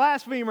persecutor and a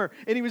blasphemer,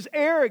 and he was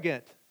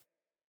arrogant.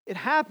 It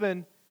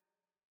happened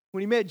when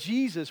he met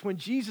Jesus, when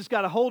Jesus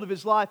got a hold of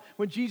his life,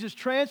 when Jesus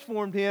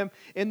transformed him,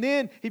 and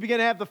then he began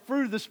to have the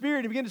fruit of the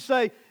Spirit. He began to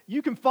say,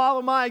 you can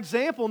follow my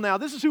example now.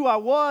 This is who I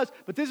was,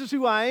 but this is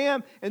who I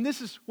am, and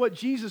this is what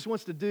Jesus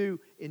wants to do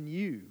in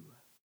you.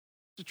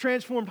 It's a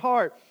transformed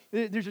heart.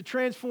 There's a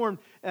transformed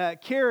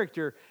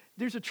character.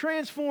 There's a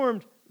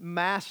transformed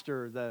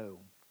master, though.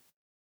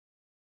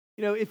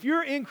 You know, if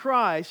you're in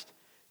Christ,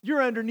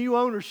 you're under new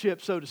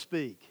ownership, so to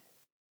speak.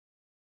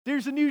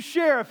 There's a new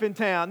sheriff in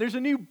town. There's a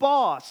new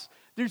boss.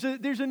 There's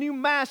a new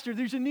master.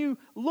 There's a new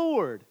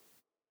Lord.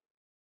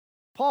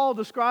 Paul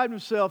described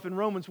himself in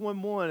Romans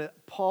 1:1,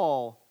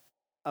 Paul,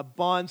 a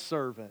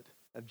bondservant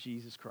of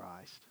Jesus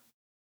Christ.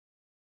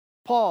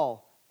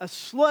 Paul, a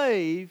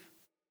slave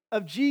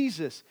of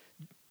Jesus.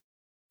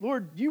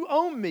 Lord, you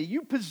own me.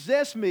 You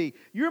possess me.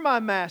 You're my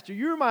master.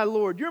 You're my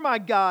Lord. You're my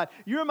God.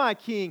 You're my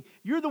King.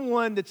 You're the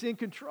one that's in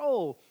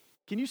control.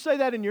 Can you say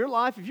that in your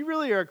life? If you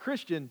really are a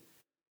Christian,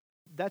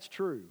 that's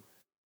true.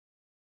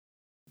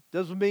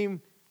 Doesn't mean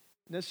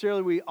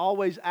necessarily we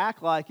always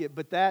act like it,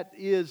 but that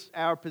is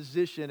our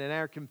position and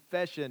our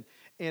confession,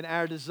 and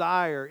our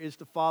desire is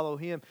to follow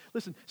Him.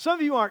 Listen, some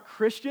of you aren't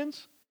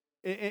Christians,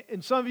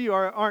 and some of you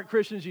aren't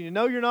Christians and you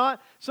know you're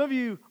not. Some of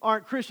you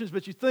aren't Christians,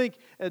 but you think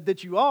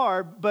that you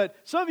are. But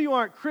some of you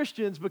aren't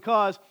Christians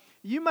because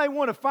you may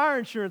want a fire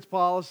insurance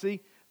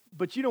policy,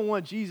 but you don't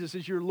want Jesus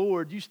as your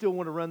Lord. You still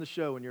want to run the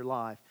show in your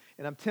life.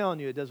 And I'm telling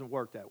you, it doesn't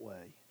work that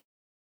way.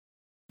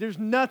 There's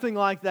nothing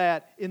like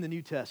that in the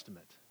New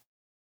Testament.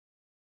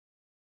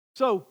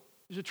 So,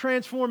 there's a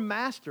transformed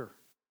master.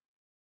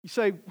 You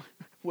say,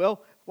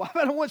 well, why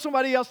would I want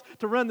somebody else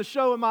to run the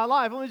show in my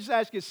life? Let me just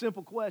ask you a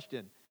simple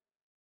question.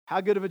 How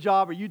good of a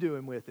job are you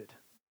doing with it?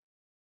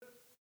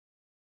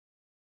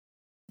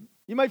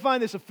 You may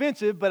find this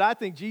offensive, but I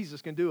think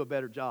Jesus can do a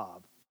better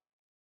job.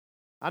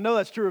 I know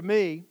that's true of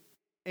me,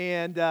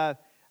 and I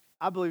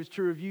believe it's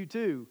true of you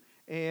too.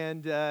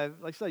 And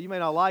like I say, you may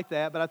not like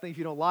that, but I think if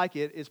you don't like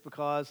it, it's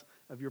because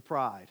of your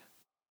pride,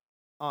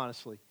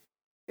 honestly.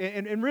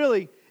 And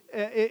really,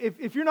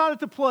 if you're not at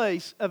the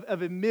place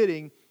of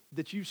admitting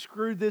that you've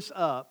screwed this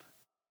up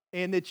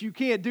and that you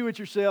can't do it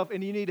yourself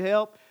and you need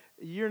help,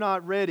 you're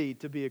not ready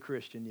to be a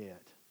Christian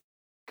yet.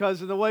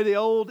 Because of the way the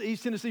old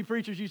East Tennessee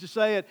preachers used to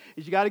say it,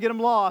 is you got to get them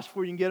lost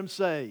before you can get them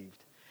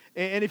saved.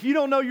 And if you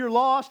don't know you're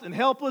lost and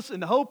helpless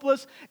and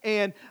hopeless,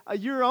 and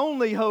your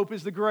only hope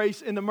is the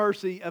grace and the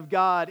mercy of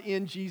God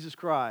in Jesus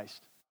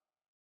Christ,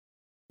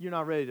 you're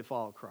not ready to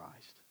follow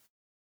Christ.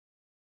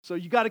 So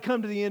you got to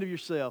come to the end of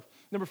yourself.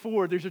 Number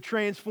 4, there's a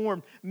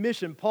transformed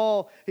mission.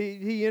 Paul,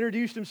 he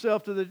introduced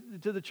himself to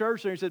the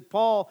church there. He said,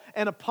 Paul,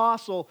 an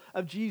apostle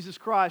of Jesus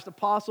Christ.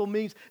 Apostle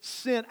means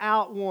sent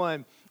out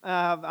one.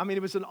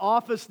 It was an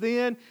office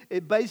then.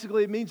 It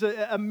means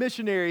a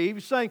missionary. He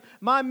was saying,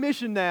 my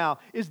mission now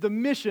is the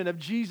mission of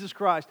Jesus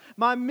Christ.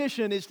 My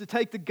mission is to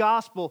take the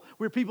gospel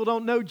where people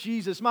don't know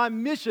Jesus. My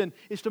mission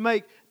is to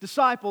make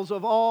disciples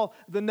of all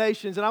the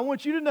nations. And I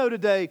want you to know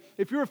today,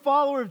 if you're a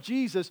follower of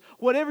Jesus,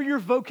 whatever your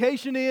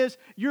vocation is,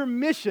 your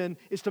mission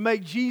is to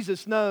make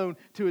Jesus known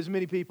to as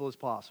many people as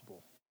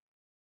possible.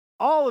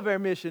 All of our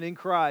mission in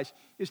Christ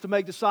is to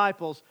make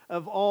disciples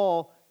of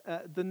all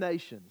the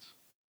nations.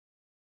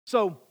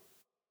 So,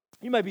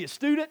 you may be a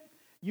student,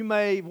 you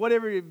may,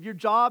 whatever your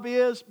job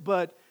is,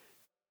 but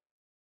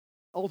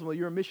ultimately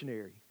you're a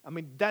missionary.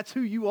 That's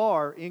who you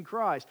are in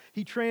Christ.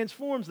 He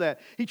transforms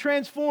that. He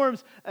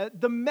transforms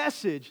the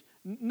message.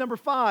 Number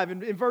 5,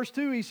 in verse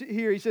 2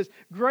 he says,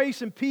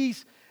 grace and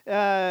peace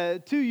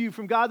to you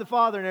from God the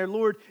Father and our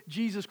Lord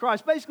Jesus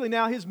Christ. Basically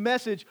now his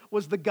message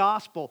was the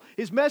gospel.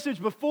 His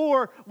message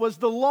before was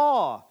the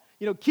law.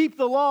 Keep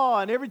the law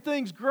and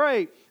everything's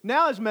great.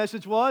 Now his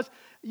message was,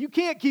 you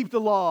can't keep the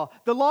law.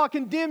 The law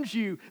condemns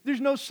you.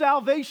 There's no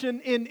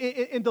salvation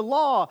in the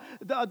law.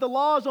 The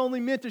law is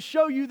only meant to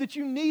show you that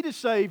you need a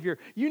Savior.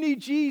 You need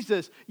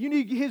Jesus. You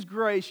need His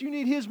grace. You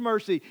need His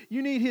mercy.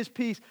 You need His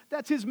peace.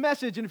 That's His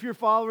message. And if you're a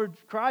follower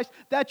of Christ,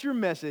 that's your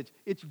message.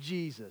 It's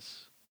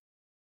Jesus.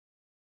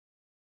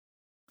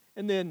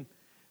 And then,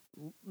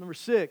 number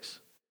 6,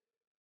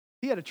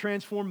 he had a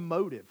transformed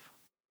motive.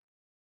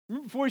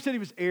 Remember before he said he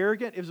was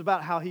arrogant, it was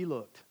about how he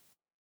looked.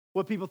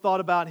 What people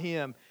thought about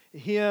him.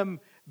 Him,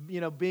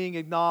 being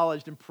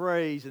acknowledged and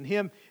praised. And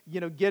him,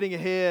 getting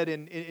ahead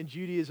in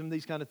Judaism,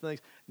 these kind of things.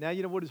 Now,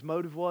 you know what his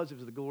motive was? It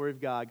was the glory of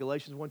God.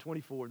 Galatians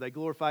 1:24. They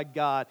glorified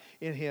God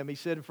in him. He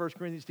said in 1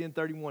 Corinthians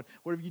 10:31,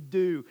 whatever you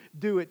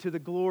do it to the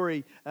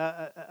glory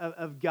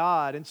of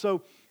God. And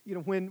so,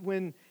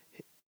 when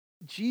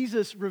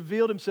Jesus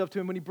revealed himself to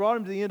him, when he brought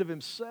him to the end of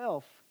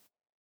himself,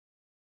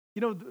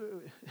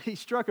 he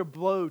struck a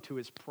blow to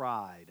his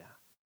pride.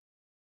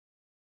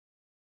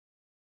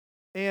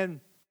 And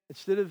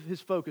instead of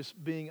his focus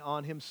being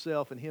on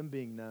himself and him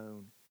being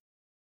known,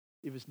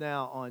 it was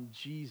now on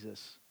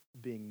Jesus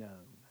being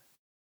known.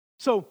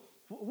 So,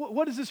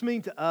 what does this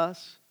mean to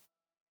us?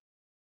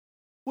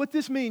 What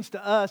this means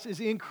to us is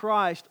in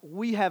Christ,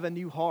 we have a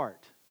new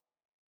heart.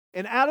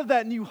 And out of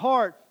that new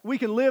heart, we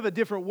can live a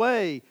different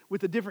way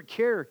with a different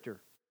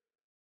character.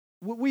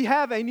 We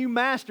have a new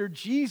master.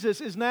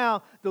 Jesus is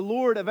now the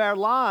Lord of our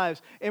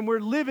lives, and we're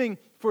living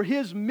for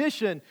His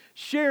mission,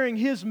 sharing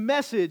His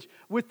message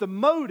with the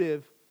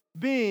motive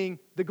being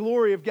the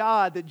glory of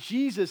God, that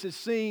Jesus is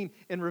seen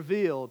and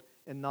revealed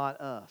and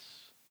not us.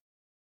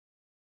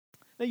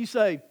 Now you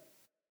say,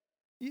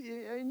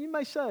 and you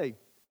may say,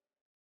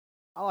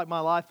 I like my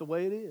life the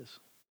way it is.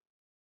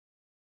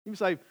 You may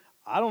say,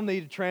 I don't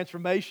need a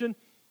transformation.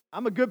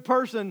 I'm a good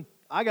person.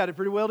 I got it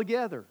pretty well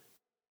together.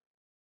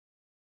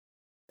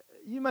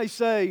 You may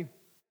say,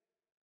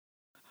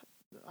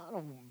 I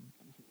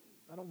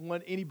don't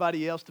want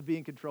anybody else to be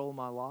in control of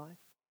my life.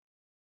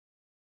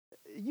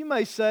 You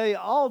may say,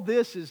 all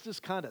this is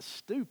just kind of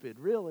stupid,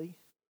 really.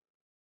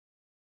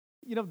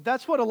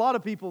 That's what a lot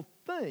of people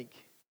think.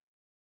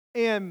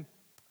 And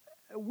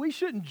we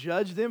shouldn't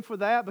judge them for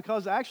that,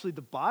 because actually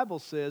the Bible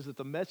says that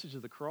the message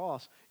of the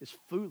cross is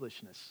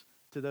foolishness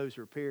to those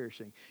who are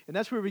perishing. And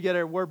that's where we get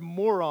our word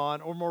moron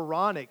or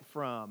moronic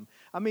from.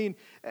 I mean,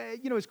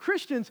 as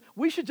Christians,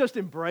 we should just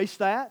embrace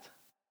that.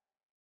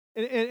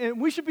 And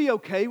we should be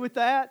okay with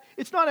that.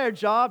 It's not our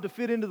job to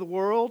fit into the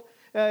world.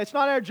 It's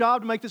not our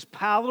job to make this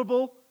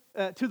palatable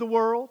to the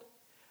world.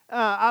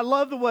 I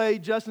love the way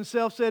Justin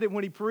Self said it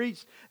when he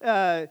preached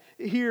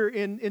here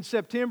in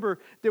September,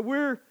 that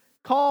we're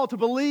called to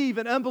believe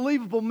an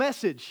unbelievable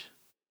message.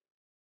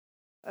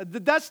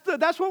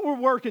 That's what we're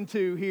working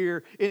to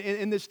here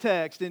in this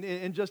text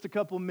in just a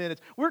couple of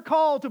minutes. We're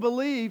called to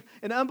believe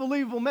an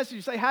unbelievable message.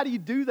 You say, how do you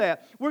do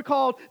that? We're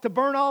called to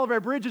burn all of our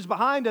bridges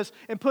behind us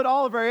and put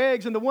all of our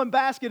eggs in the one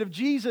basket of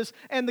Jesus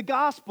and the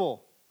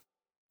gospel.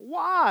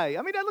 Why?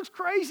 I mean, that looks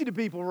crazy to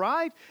people,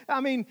 right?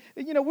 I mean,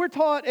 we're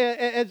taught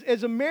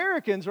as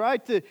Americans,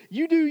 right, to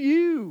you do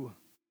you.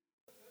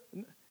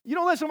 You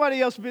don't let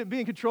somebody else be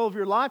in control of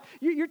your life.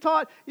 You're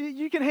taught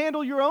you can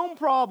handle your own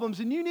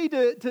problems, and you need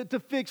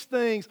to fix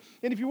things.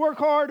 And if you work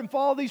hard and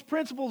follow these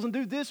principles and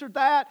do this or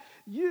that,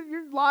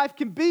 your life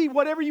can be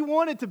whatever you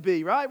want it to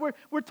be, right?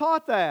 We're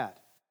taught that.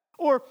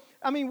 Or,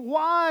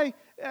 why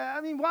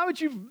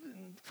would you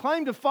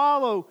claim to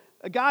follow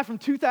a guy from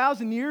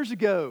 2,000 years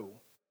ago?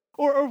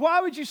 Or why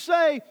would you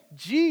say,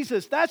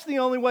 Jesus, that's the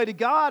only way to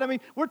God?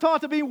 We're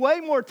taught to be way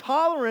more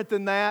tolerant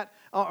than that,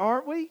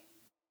 aren't we?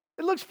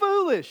 It looks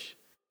foolish.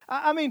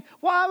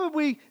 Why would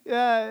we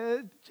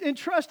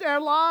entrust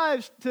our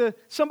lives to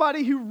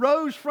somebody who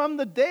rose from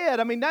the dead?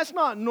 That's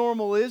not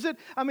normal, is it?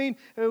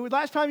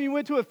 Last time you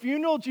went to a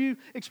funeral, did you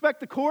expect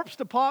the corpse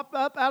to pop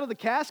up out of the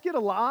casket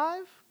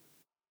alive?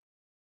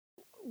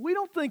 We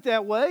don't think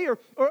that way.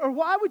 Or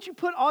why would you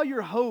put all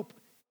your hope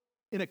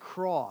in a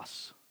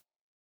cross?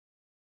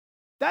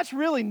 That's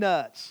really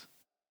nuts.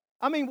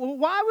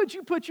 Why would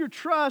you put your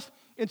trust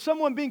in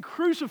someone being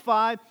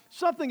crucified,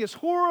 something as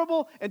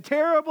horrible and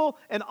terrible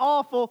and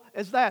awful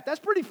as that? That's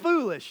pretty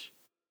foolish,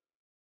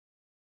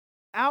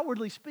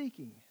 outwardly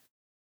speaking.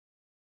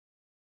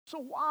 So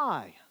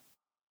why?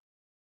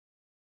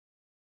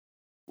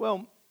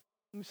 Well,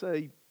 let me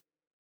say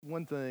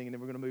one thing, and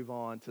then we're going to move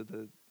on to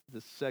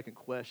the second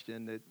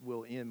question that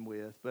we'll end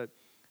with. But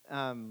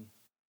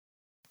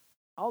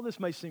all this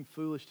may seem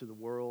foolish to the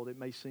world. It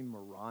may seem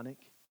moronic.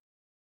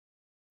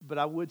 But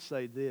I would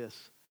say this,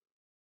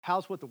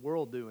 how's what the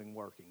world doing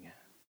working?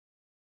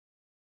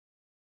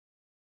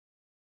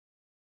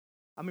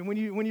 When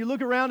you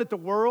look around at the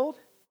world,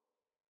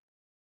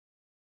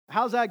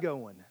 how's that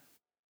going?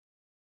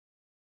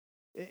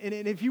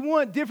 And if you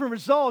want different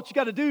results, you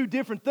got to do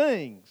different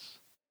things,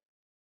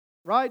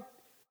 right?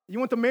 You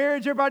want the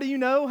marriage everybody you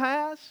know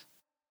has?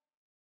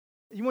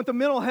 You want the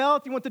mental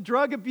health, you want the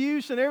drug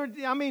abuse and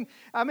everything.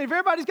 If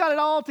everybody's got it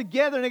all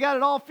together and they got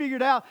it all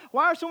figured out,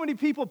 why are so many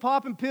people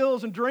popping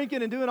pills and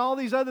drinking and doing all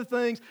these other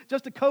things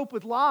just to cope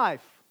with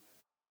life?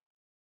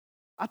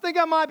 I think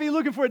I might be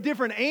looking for a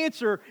different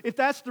answer if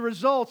that's the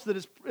results that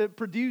it's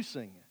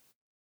producing.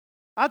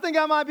 I think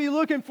I might be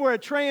looking for a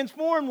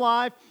transformed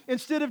life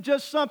instead of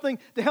just something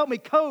to help me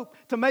cope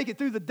to make it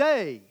through the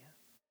day.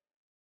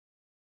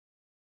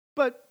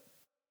 But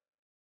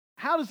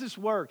how does this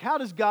work? How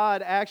does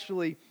God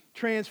actually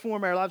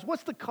transform our lives?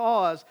 What's the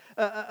cause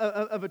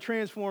of a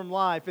transformed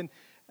life? And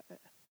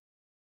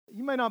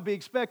you may not be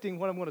expecting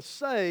what I'm going to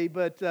say,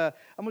 but I'm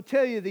going to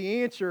tell you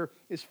the answer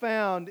is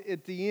found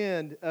at the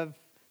end of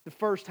the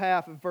first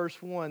half of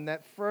verse 1.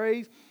 That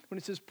phrase, when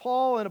it says,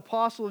 Paul, an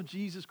apostle of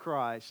Jesus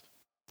Christ,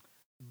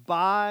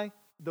 by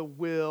the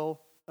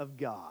will of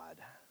God.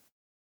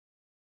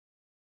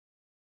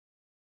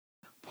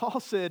 Paul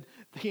said,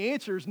 the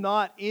answer is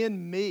not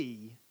in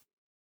me.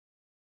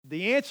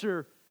 The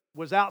answer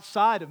was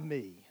outside of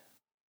me.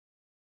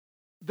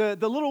 The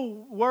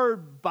little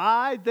word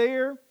by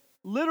there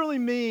literally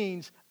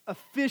means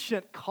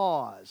efficient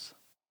cause.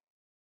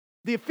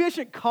 The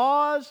efficient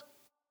cause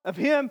of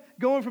him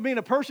going from being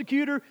a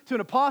persecutor to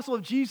an apostle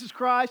of Jesus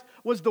Christ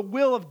was the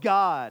will of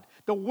God,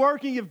 the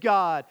working of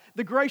God,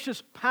 the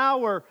gracious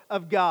power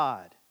of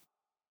God.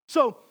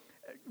 So,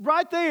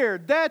 right there,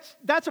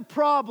 that's a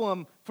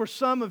problem for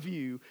some of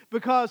you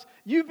because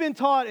you've been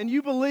taught and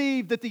you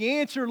believe that the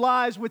answer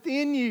lies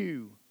within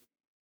you.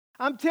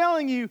 I'm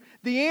telling you,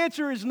 the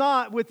answer is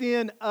not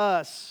within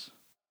us.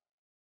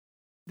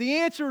 The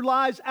answer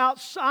lies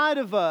outside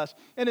of us.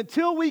 And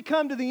until we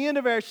come to the end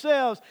of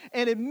ourselves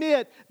and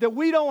admit that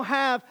we don't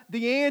have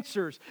the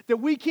answers, that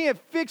we can't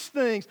fix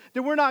things,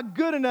 that we're not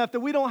good enough,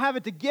 that we don't have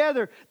it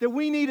together, that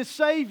we need a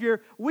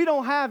Savior, we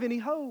don't have any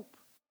hope.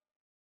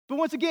 But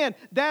once again,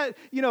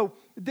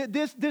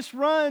 this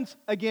runs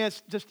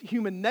against just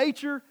human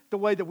nature, the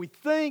way that we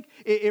think.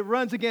 It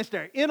runs against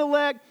our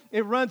intellect.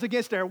 It runs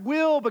against our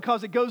will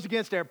because it goes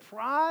against our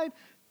pride.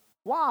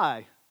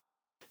 Why?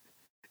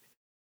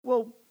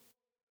 Well,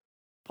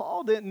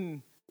 Paul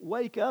didn't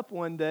wake up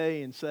one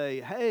day and say,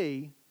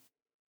 hey,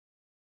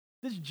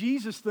 this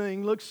Jesus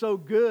thing looks so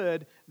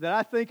good that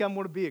I think I'm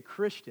going to be a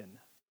Christian.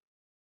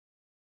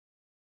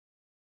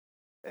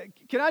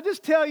 Can I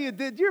just tell you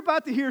that you're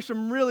about to hear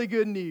some really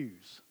good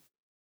news?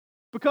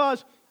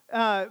 Because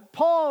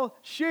Paul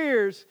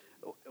shares,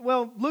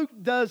 well, Luke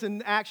does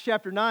in Acts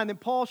chapter 9, then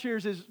Paul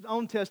shares his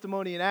own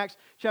testimony in Acts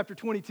chapter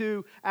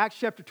 22, Acts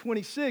chapter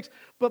 26.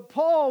 But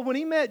Paul, when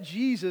he met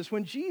Jesus,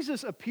 when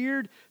Jesus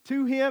appeared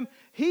to him,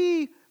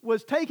 he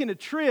was taking a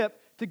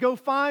trip to go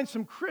find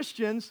some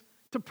Christians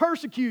to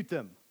persecute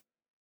them.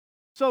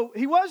 So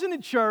he wasn't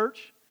in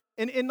church.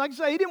 And like I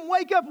say, he didn't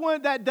wake up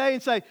that day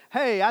and say,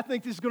 hey, I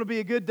think this is going to be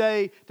a good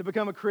day to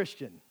become a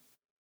Christian.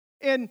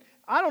 And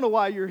I don't know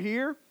why you're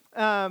here.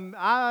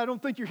 I don't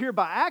think you're here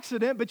by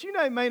accident, but you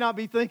may not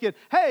be thinking,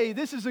 hey,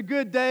 this is a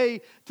good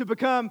day to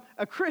become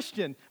a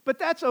Christian. But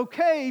that's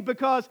okay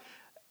because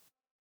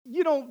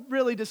you don't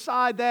really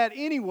decide that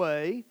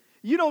anyway.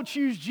 You don't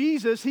choose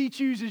Jesus, he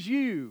chooses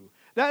you.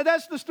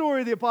 That's the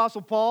story of the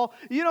Apostle Paul.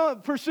 You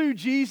don't pursue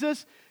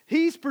Jesus.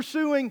 He's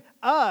pursuing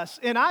us,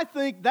 and I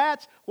think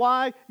that's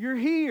why you're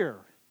here.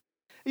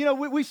 You know,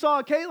 we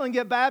saw Caitlin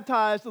get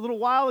baptized a little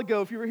while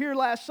ago. If you were here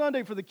last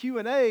Sunday for the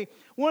Q&A,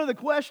 one of the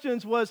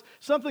questions was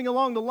something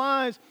along the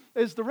lines,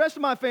 is the rest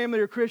of my family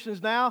are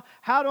Christians now?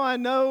 How do I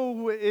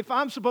know if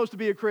I'm supposed to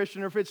be a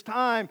Christian or if it's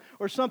time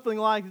or something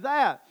like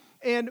that?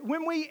 And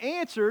when we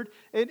answered,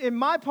 in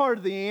my part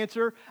of the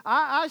answer,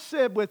 I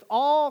said with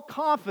all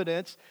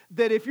confidence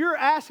that if you're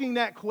asking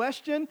that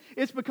question,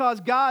 it's because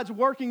God's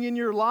working in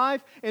your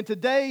life, and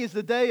today is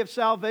the day of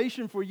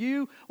salvation for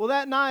you. Well,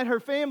 that night,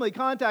 her family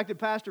contacted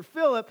Pastor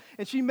Philip,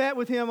 and she met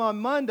with him on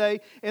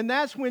Monday, and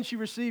that's when she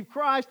received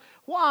Christ.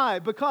 Why?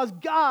 Because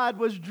God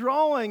was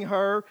drawing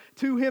her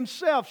to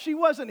himself. She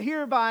wasn't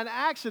here by an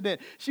accident.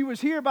 She was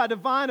here by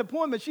divine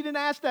appointment. She didn't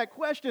ask that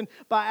question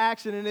by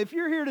accident. If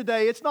you're here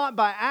today, it's not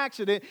by accident.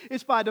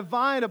 It's by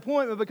divine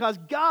appointment because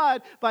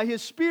God, by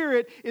his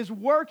Spirit, is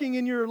working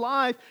in your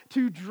life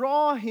to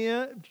draw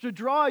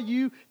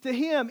you to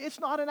him. It's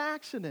not an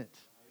accident.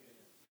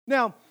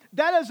 Now,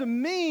 that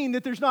doesn't mean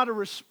that there's not a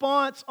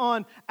response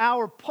on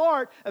our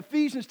part.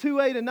 Ephesians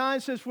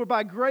 2:8-9 says, for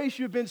by grace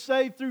you have been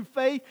saved through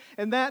faith,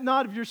 and that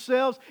not of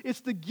yourselves. It's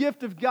the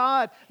gift of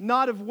God,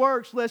 not of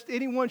works, lest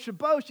anyone should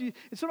boast. And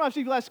sometimes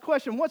people ask the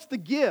question, what's the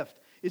gift?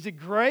 Is it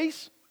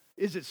grace?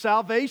 Is it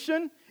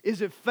salvation?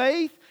 Is it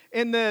faith?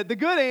 And the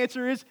good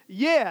answer is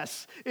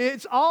yes.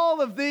 It's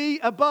all of the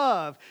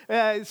above.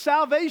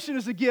 Salvation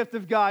is the gift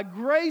of God.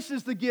 Grace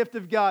is the gift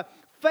of God.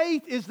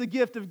 Faith is the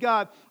gift of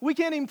God. We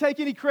can't even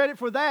take any credit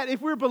for that. If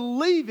we're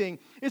believing,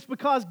 it's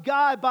because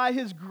God, by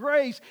his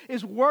grace,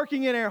 is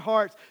working in our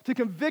hearts to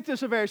convict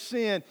us of our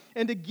sin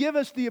and to give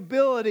us the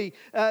ability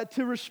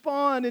to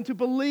respond and to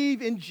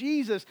believe in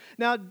Jesus.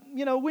 Now,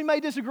 we may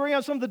disagree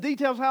on some of the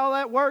details of how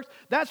that works.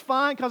 That's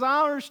fine because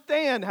I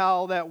understand how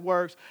all that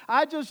works.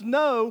 I just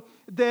know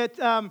that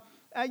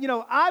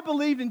I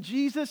believed in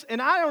Jesus,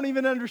 and I don't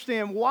even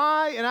understand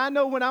why. And I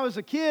know when I was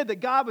a kid that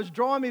God was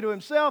drawing me to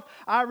himself.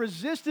 I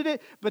resisted it,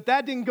 but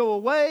that didn't go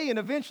away. And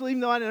eventually,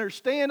 even though I didn't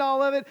understand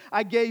all of it,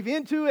 I gave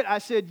into it. I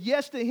said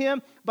yes to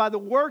him by the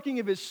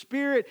working of his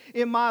Spirit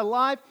in my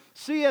life.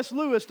 C.S.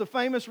 Lewis, the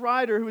famous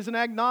writer who was an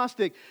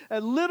agnostic,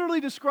 literally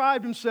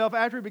described himself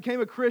after he became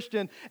a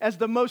Christian as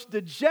the most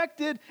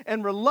dejected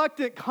and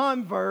reluctant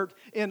convert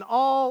in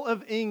all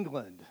of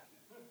England.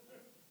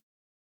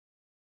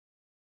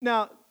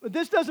 Now,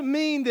 this doesn't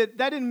mean that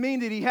didn't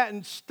mean that he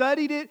hadn't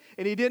studied it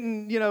and he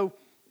didn't,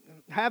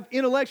 have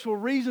intellectual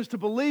reasons to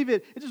believe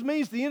it. It just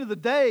means at the end of the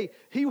day,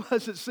 he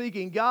wasn't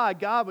seeking God.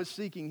 God was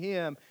seeking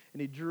him,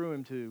 and he drew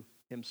him to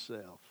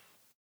himself.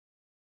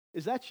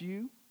 Is that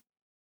you?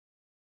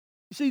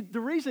 You see,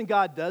 the reason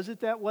God does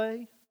it that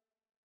way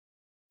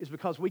is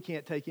because we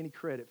can't take any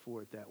credit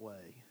for it that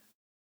way.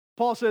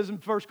 Paul says in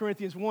 1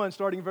 Corinthians 1,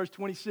 starting in verse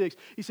 26,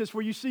 he says,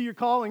 "For you see your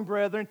calling,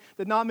 brethren,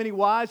 that not many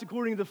wise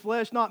according to the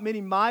flesh, not many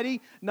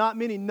mighty, not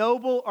many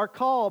noble are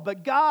called.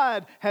 But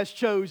God has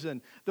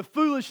chosen the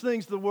foolish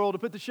things of the world to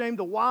put to shame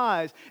the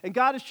wise. And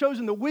God has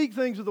chosen the weak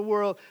things of the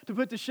world to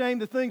put to shame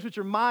the things which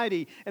are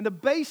mighty. And the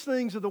base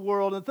things of the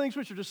world and the things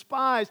which are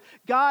despised,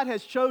 God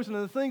has chosen,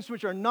 and the things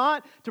which are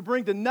not, to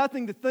bring to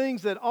nothing the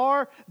things that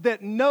are,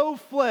 that no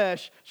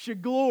flesh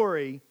should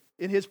glory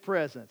in His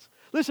presence."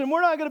 Listen,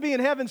 we're not going to be in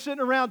heaven sitting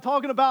around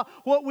talking about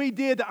what we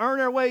did to earn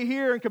our way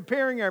here and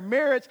comparing our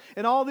merits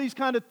and all these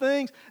kind of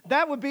things.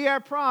 That would be our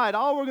pride.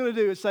 All we're going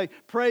to do is say,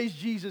 "Praise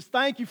Jesus.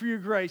 Thank you for your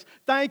grace.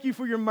 Thank you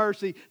for your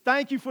mercy.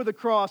 Thank you for the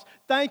cross.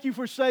 Thank you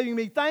for saving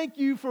me. Thank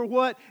you for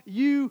what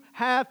you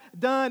have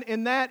done."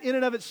 And that in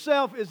and of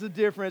itself is the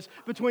difference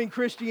between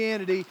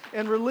Christianity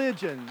and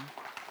religion.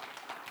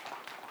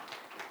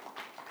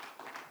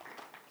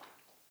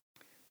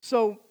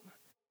 So,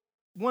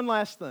 one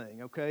last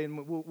thing, okay,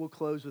 and we'll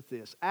close with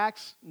this.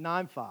 Acts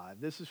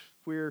 9:5. This is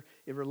where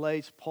it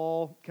relates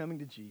Paul coming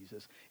to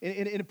Jesus.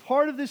 And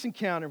part of this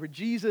encounter where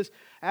Jesus,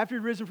 after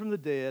he'd risen from the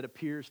dead,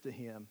 appears to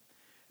him.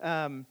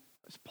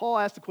 Paul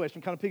asked the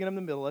question, kind of picking up in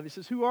the middle of it. He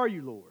says, "Who are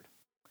you, Lord?"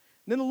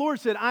 And then the Lord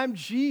said, "I'm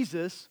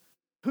Jesus,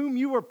 whom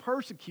you are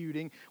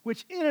persecuting,"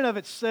 which in and of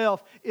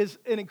itself is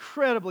an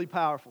incredibly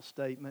powerful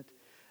statement.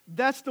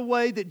 That's the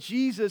way that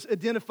Jesus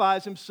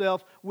identifies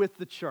himself with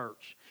the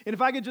church. And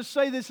if I could just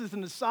say this as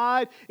an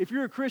aside, if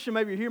you're a Christian,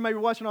 maybe you're here, maybe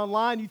you're watching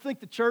online, you think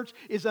the church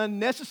is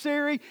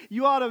unnecessary,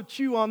 you ought to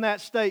chew on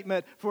that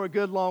statement for a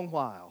good long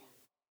while.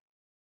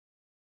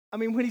 I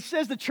mean, when he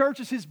says the church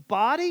is his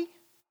body,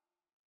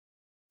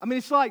 I mean,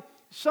 it's like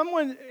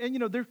someone, and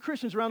there are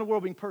Christians around the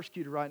world being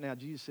persecuted right now.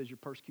 Jesus says, "You're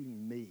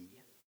persecuting me."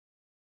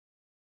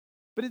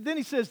 But then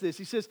he says this,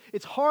 he says,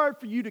 "It's hard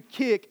for you to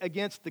kick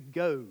against the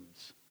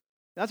goads."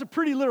 That's a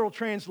pretty literal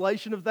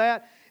translation of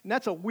that, and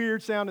that's a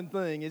weird sounding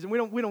thing. We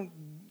don't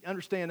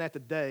understand that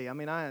today. I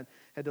mean, I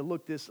had to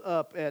look this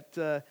up at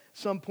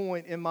some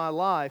point in my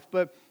life.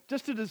 But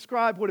just to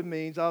describe what it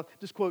means, I'll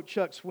just quote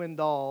Chuck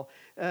Swindoll.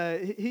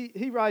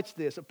 He writes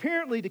this: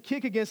 "Apparently, to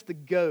kick against the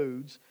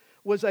goads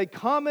was a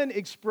common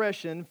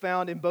expression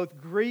found in both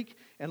Greek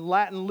and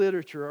Latin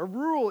literature, a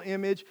rural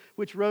image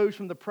which rose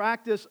from the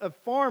practice of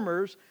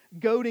farmers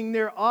goading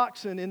their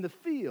oxen in the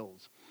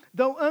fields.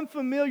 Though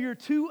unfamiliar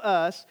to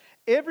us,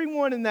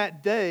 everyone in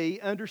that day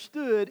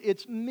understood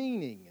its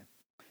meaning."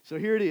 So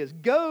here it is.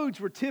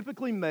 Goads were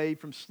typically made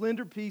from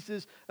slender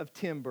pieces of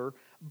timber,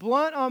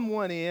 blunt on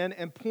one end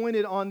and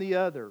pointed on the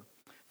other.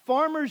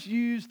 Farmers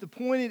used the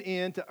pointed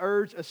end to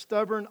urge a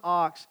stubborn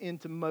ox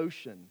into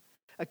motion.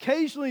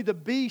 Occasionally, the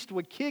beast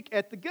would kick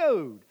at the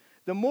goad.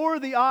 The more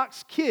the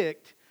ox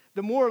kicked,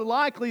 the more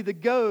likely the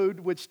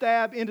goad would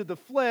stab into the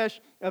flesh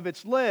of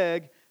its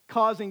leg,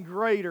 causing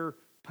greater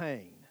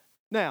pain.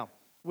 Now,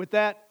 with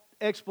that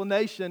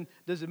explanation,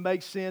 does it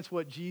make sense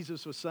what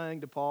Jesus was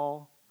saying to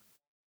Paul?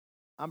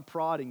 I'm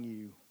prodding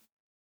you.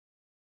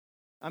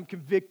 I'm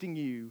convicting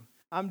you.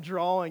 I'm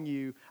drawing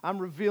you. I'm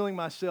revealing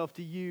myself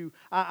to you.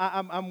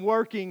 I'm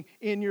working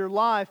in your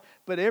life,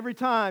 but every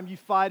time you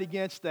fight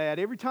against that,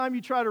 every time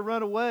you try to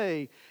run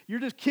away, you're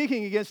just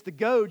kicking against the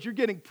goads. You're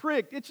getting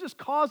pricked. It's just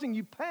causing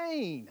you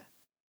pain.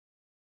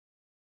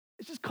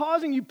 It's just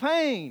causing you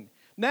pain.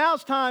 Now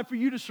it's time for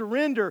you to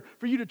surrender,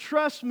 for you to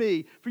trust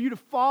me, for you to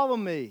follow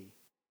me.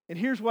 And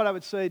here's what I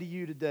would say to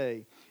you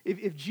today.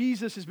 If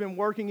Jesus has been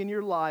working in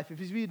your life, if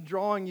He's been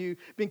drawing you,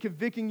 been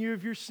convicting you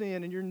of your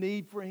sin and your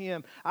need for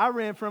Him, I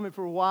ran from it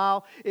for a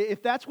while.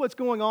 If that's what's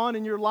going on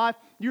in your life,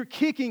 you're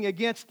kicking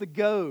against the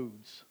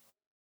goads.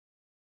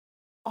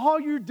 All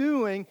you're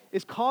doing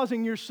is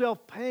causing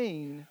yourself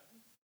pain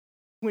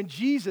when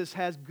Jesus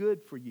has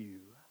good for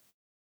you.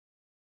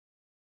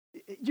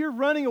 You're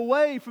running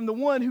away from the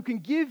one who can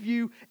give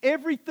you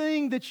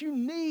everything that you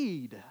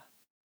need.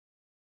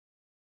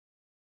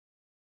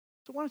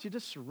 So why don't you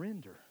just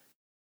surrender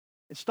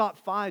and stop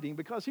fighting?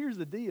 Because here's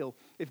the deal.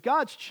 If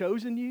God's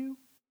chosen you,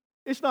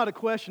 it's not a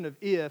question of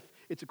if,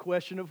 it's a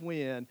question of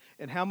when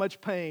and how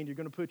much pain you're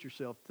going to put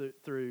yourself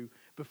through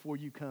before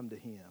you come to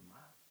Him.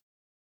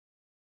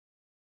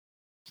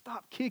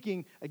 Stop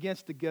kicking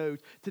against the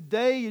goads.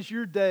 Today is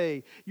your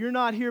day. You're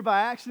not here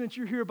by accident.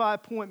 You're here by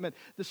appointment.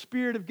 The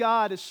Spirit of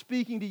God is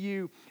speaking to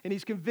you, and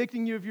He's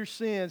convicting you of your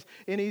sins,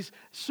 and He's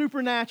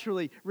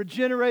supernaturally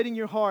regenerating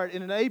your heart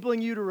and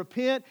enabling you to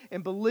repent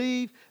and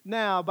believe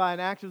now by an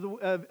act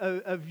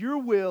of your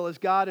will as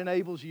God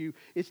enables you.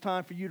 It's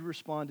time for you to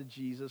respond to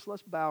Jesus.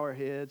 Let's bow our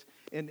heads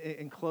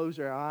and close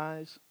our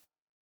eyes.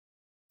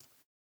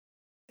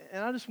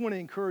 And I just want to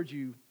encourage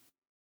you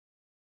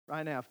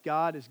right now, if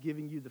God is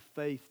giving you the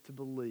faith to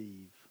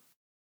believe,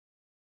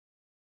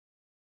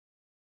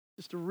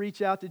 just to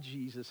reach out to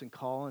Jesus and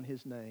call on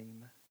His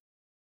name.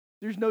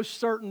 There's no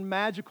certain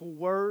magical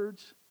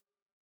words.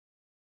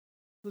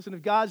 Listen,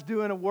 if God's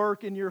doing a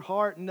work in your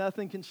heart,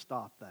 nothing can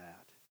stop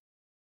that.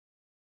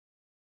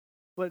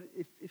 But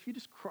if you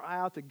just cry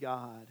out to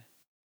God,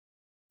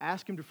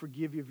 ask Him to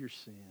forgive you of your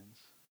sins.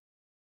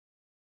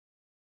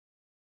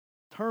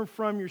 Turn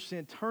from your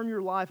sin. Turn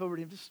your life over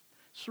to Him. Just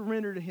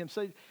surrender to Him.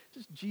 Say,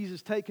 just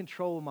Jesus, take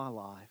control of my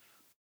life.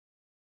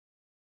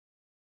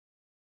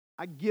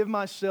 I give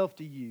myself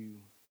to you.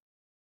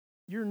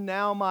 You're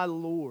now my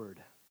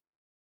Lord.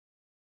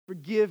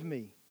 Forgive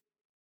me.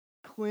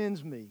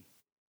 Cleanse me.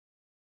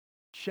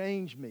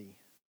 Change me.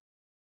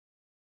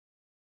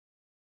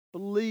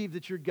 Believe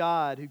that you're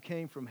God who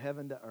came from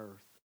heaven to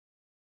earth.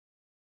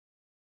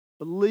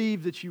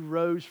 Believe that you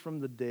rose from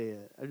the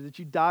dead, or that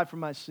you died for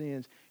my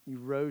sins, and you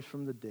rose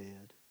from the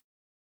dead.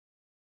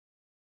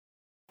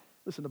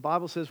 Listen, the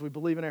Bible says we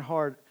believe in our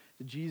heart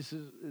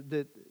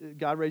that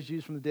God raised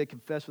Jesus from the dead,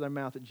 confess with our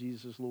mouth that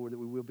Jesus is Lord, that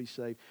we will be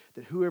saved,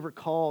 that whoever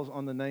calls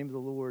on the name of the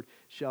Lord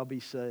shall be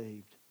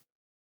saved.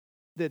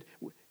 That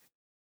with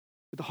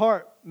the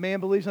heart, man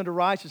believes unto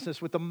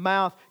righteousness. With the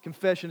mouth,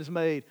 confession is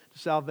made to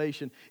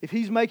salvation. If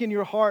He's making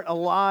your heart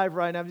alive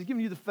right now, if He's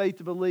giving you the faith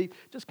to believe,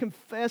 just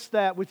confess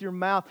that with your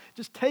mouth.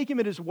 Just take Him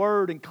at His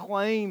word and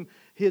claim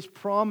His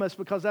promise,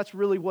 because that's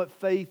really what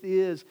faith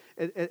is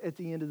at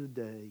the end of the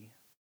day.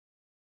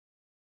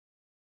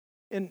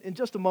 In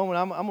just a moment,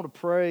 I'm going to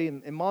pray,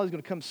 and Molly's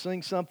going to come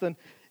sing something.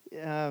 We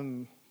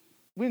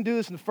didn't do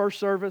this in the first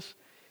service.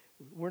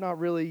 We're not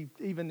really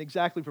even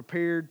exactly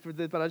prepared for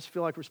this, but I just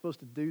feel like we're supposed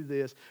to do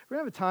this. We're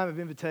going to have a time of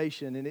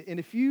invitation. And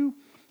if you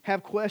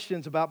have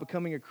questions about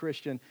becoming a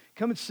Christian,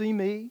 come and see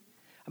me.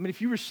 I mean, if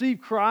you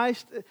receive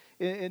Christ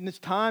in this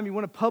time, you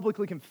want to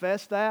publicly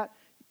confess that,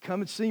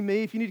 come and see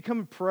me. If you need to come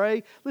and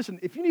pray, listen,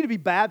 if you need to be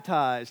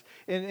baptized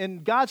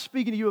and God's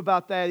speaking to you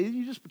about that, either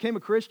you just became a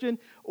Christian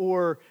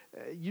or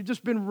you've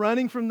just been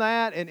running from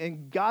that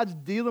and God's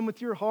dealing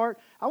with your heart,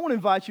 I want to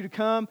invite you to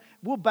come.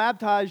 We'll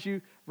baptize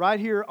you right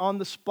here on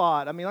the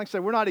spot. I mean, like I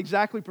said, we're not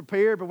exactly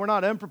prepared, but we're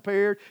not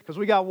unprepared because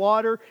we got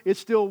water. It's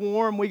still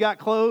warm. We got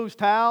clothes,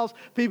 towels.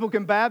 People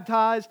can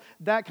baptize,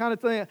 that kind of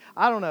thing.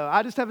 I don't know.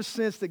 I just have a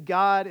sense that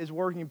God is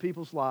working in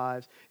people's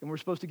lives, and we're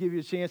supposed to give you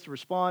a chance to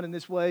respond in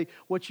this way.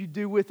 What you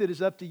do with it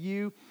is up to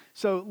you.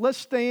 So let's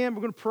stand.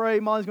 We're going to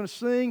pray. Molly's going to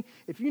sing.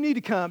 If you need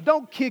to come,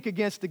 don't kick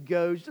against the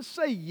goads. Just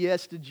say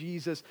yes to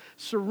Jesus.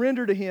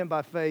 Surrender to Him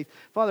by faith.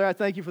 Father, I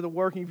thank you for the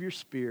working of your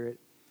Spirit.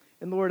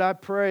 And Lord, I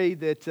pray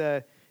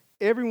that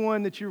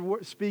everyone that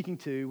you're speaking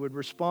to would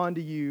respond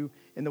to you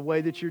in the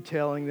way that you're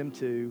telling them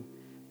to.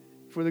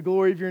 For the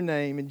glory of your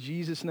name, in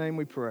Jesus' name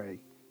we pray.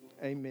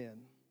 Amen.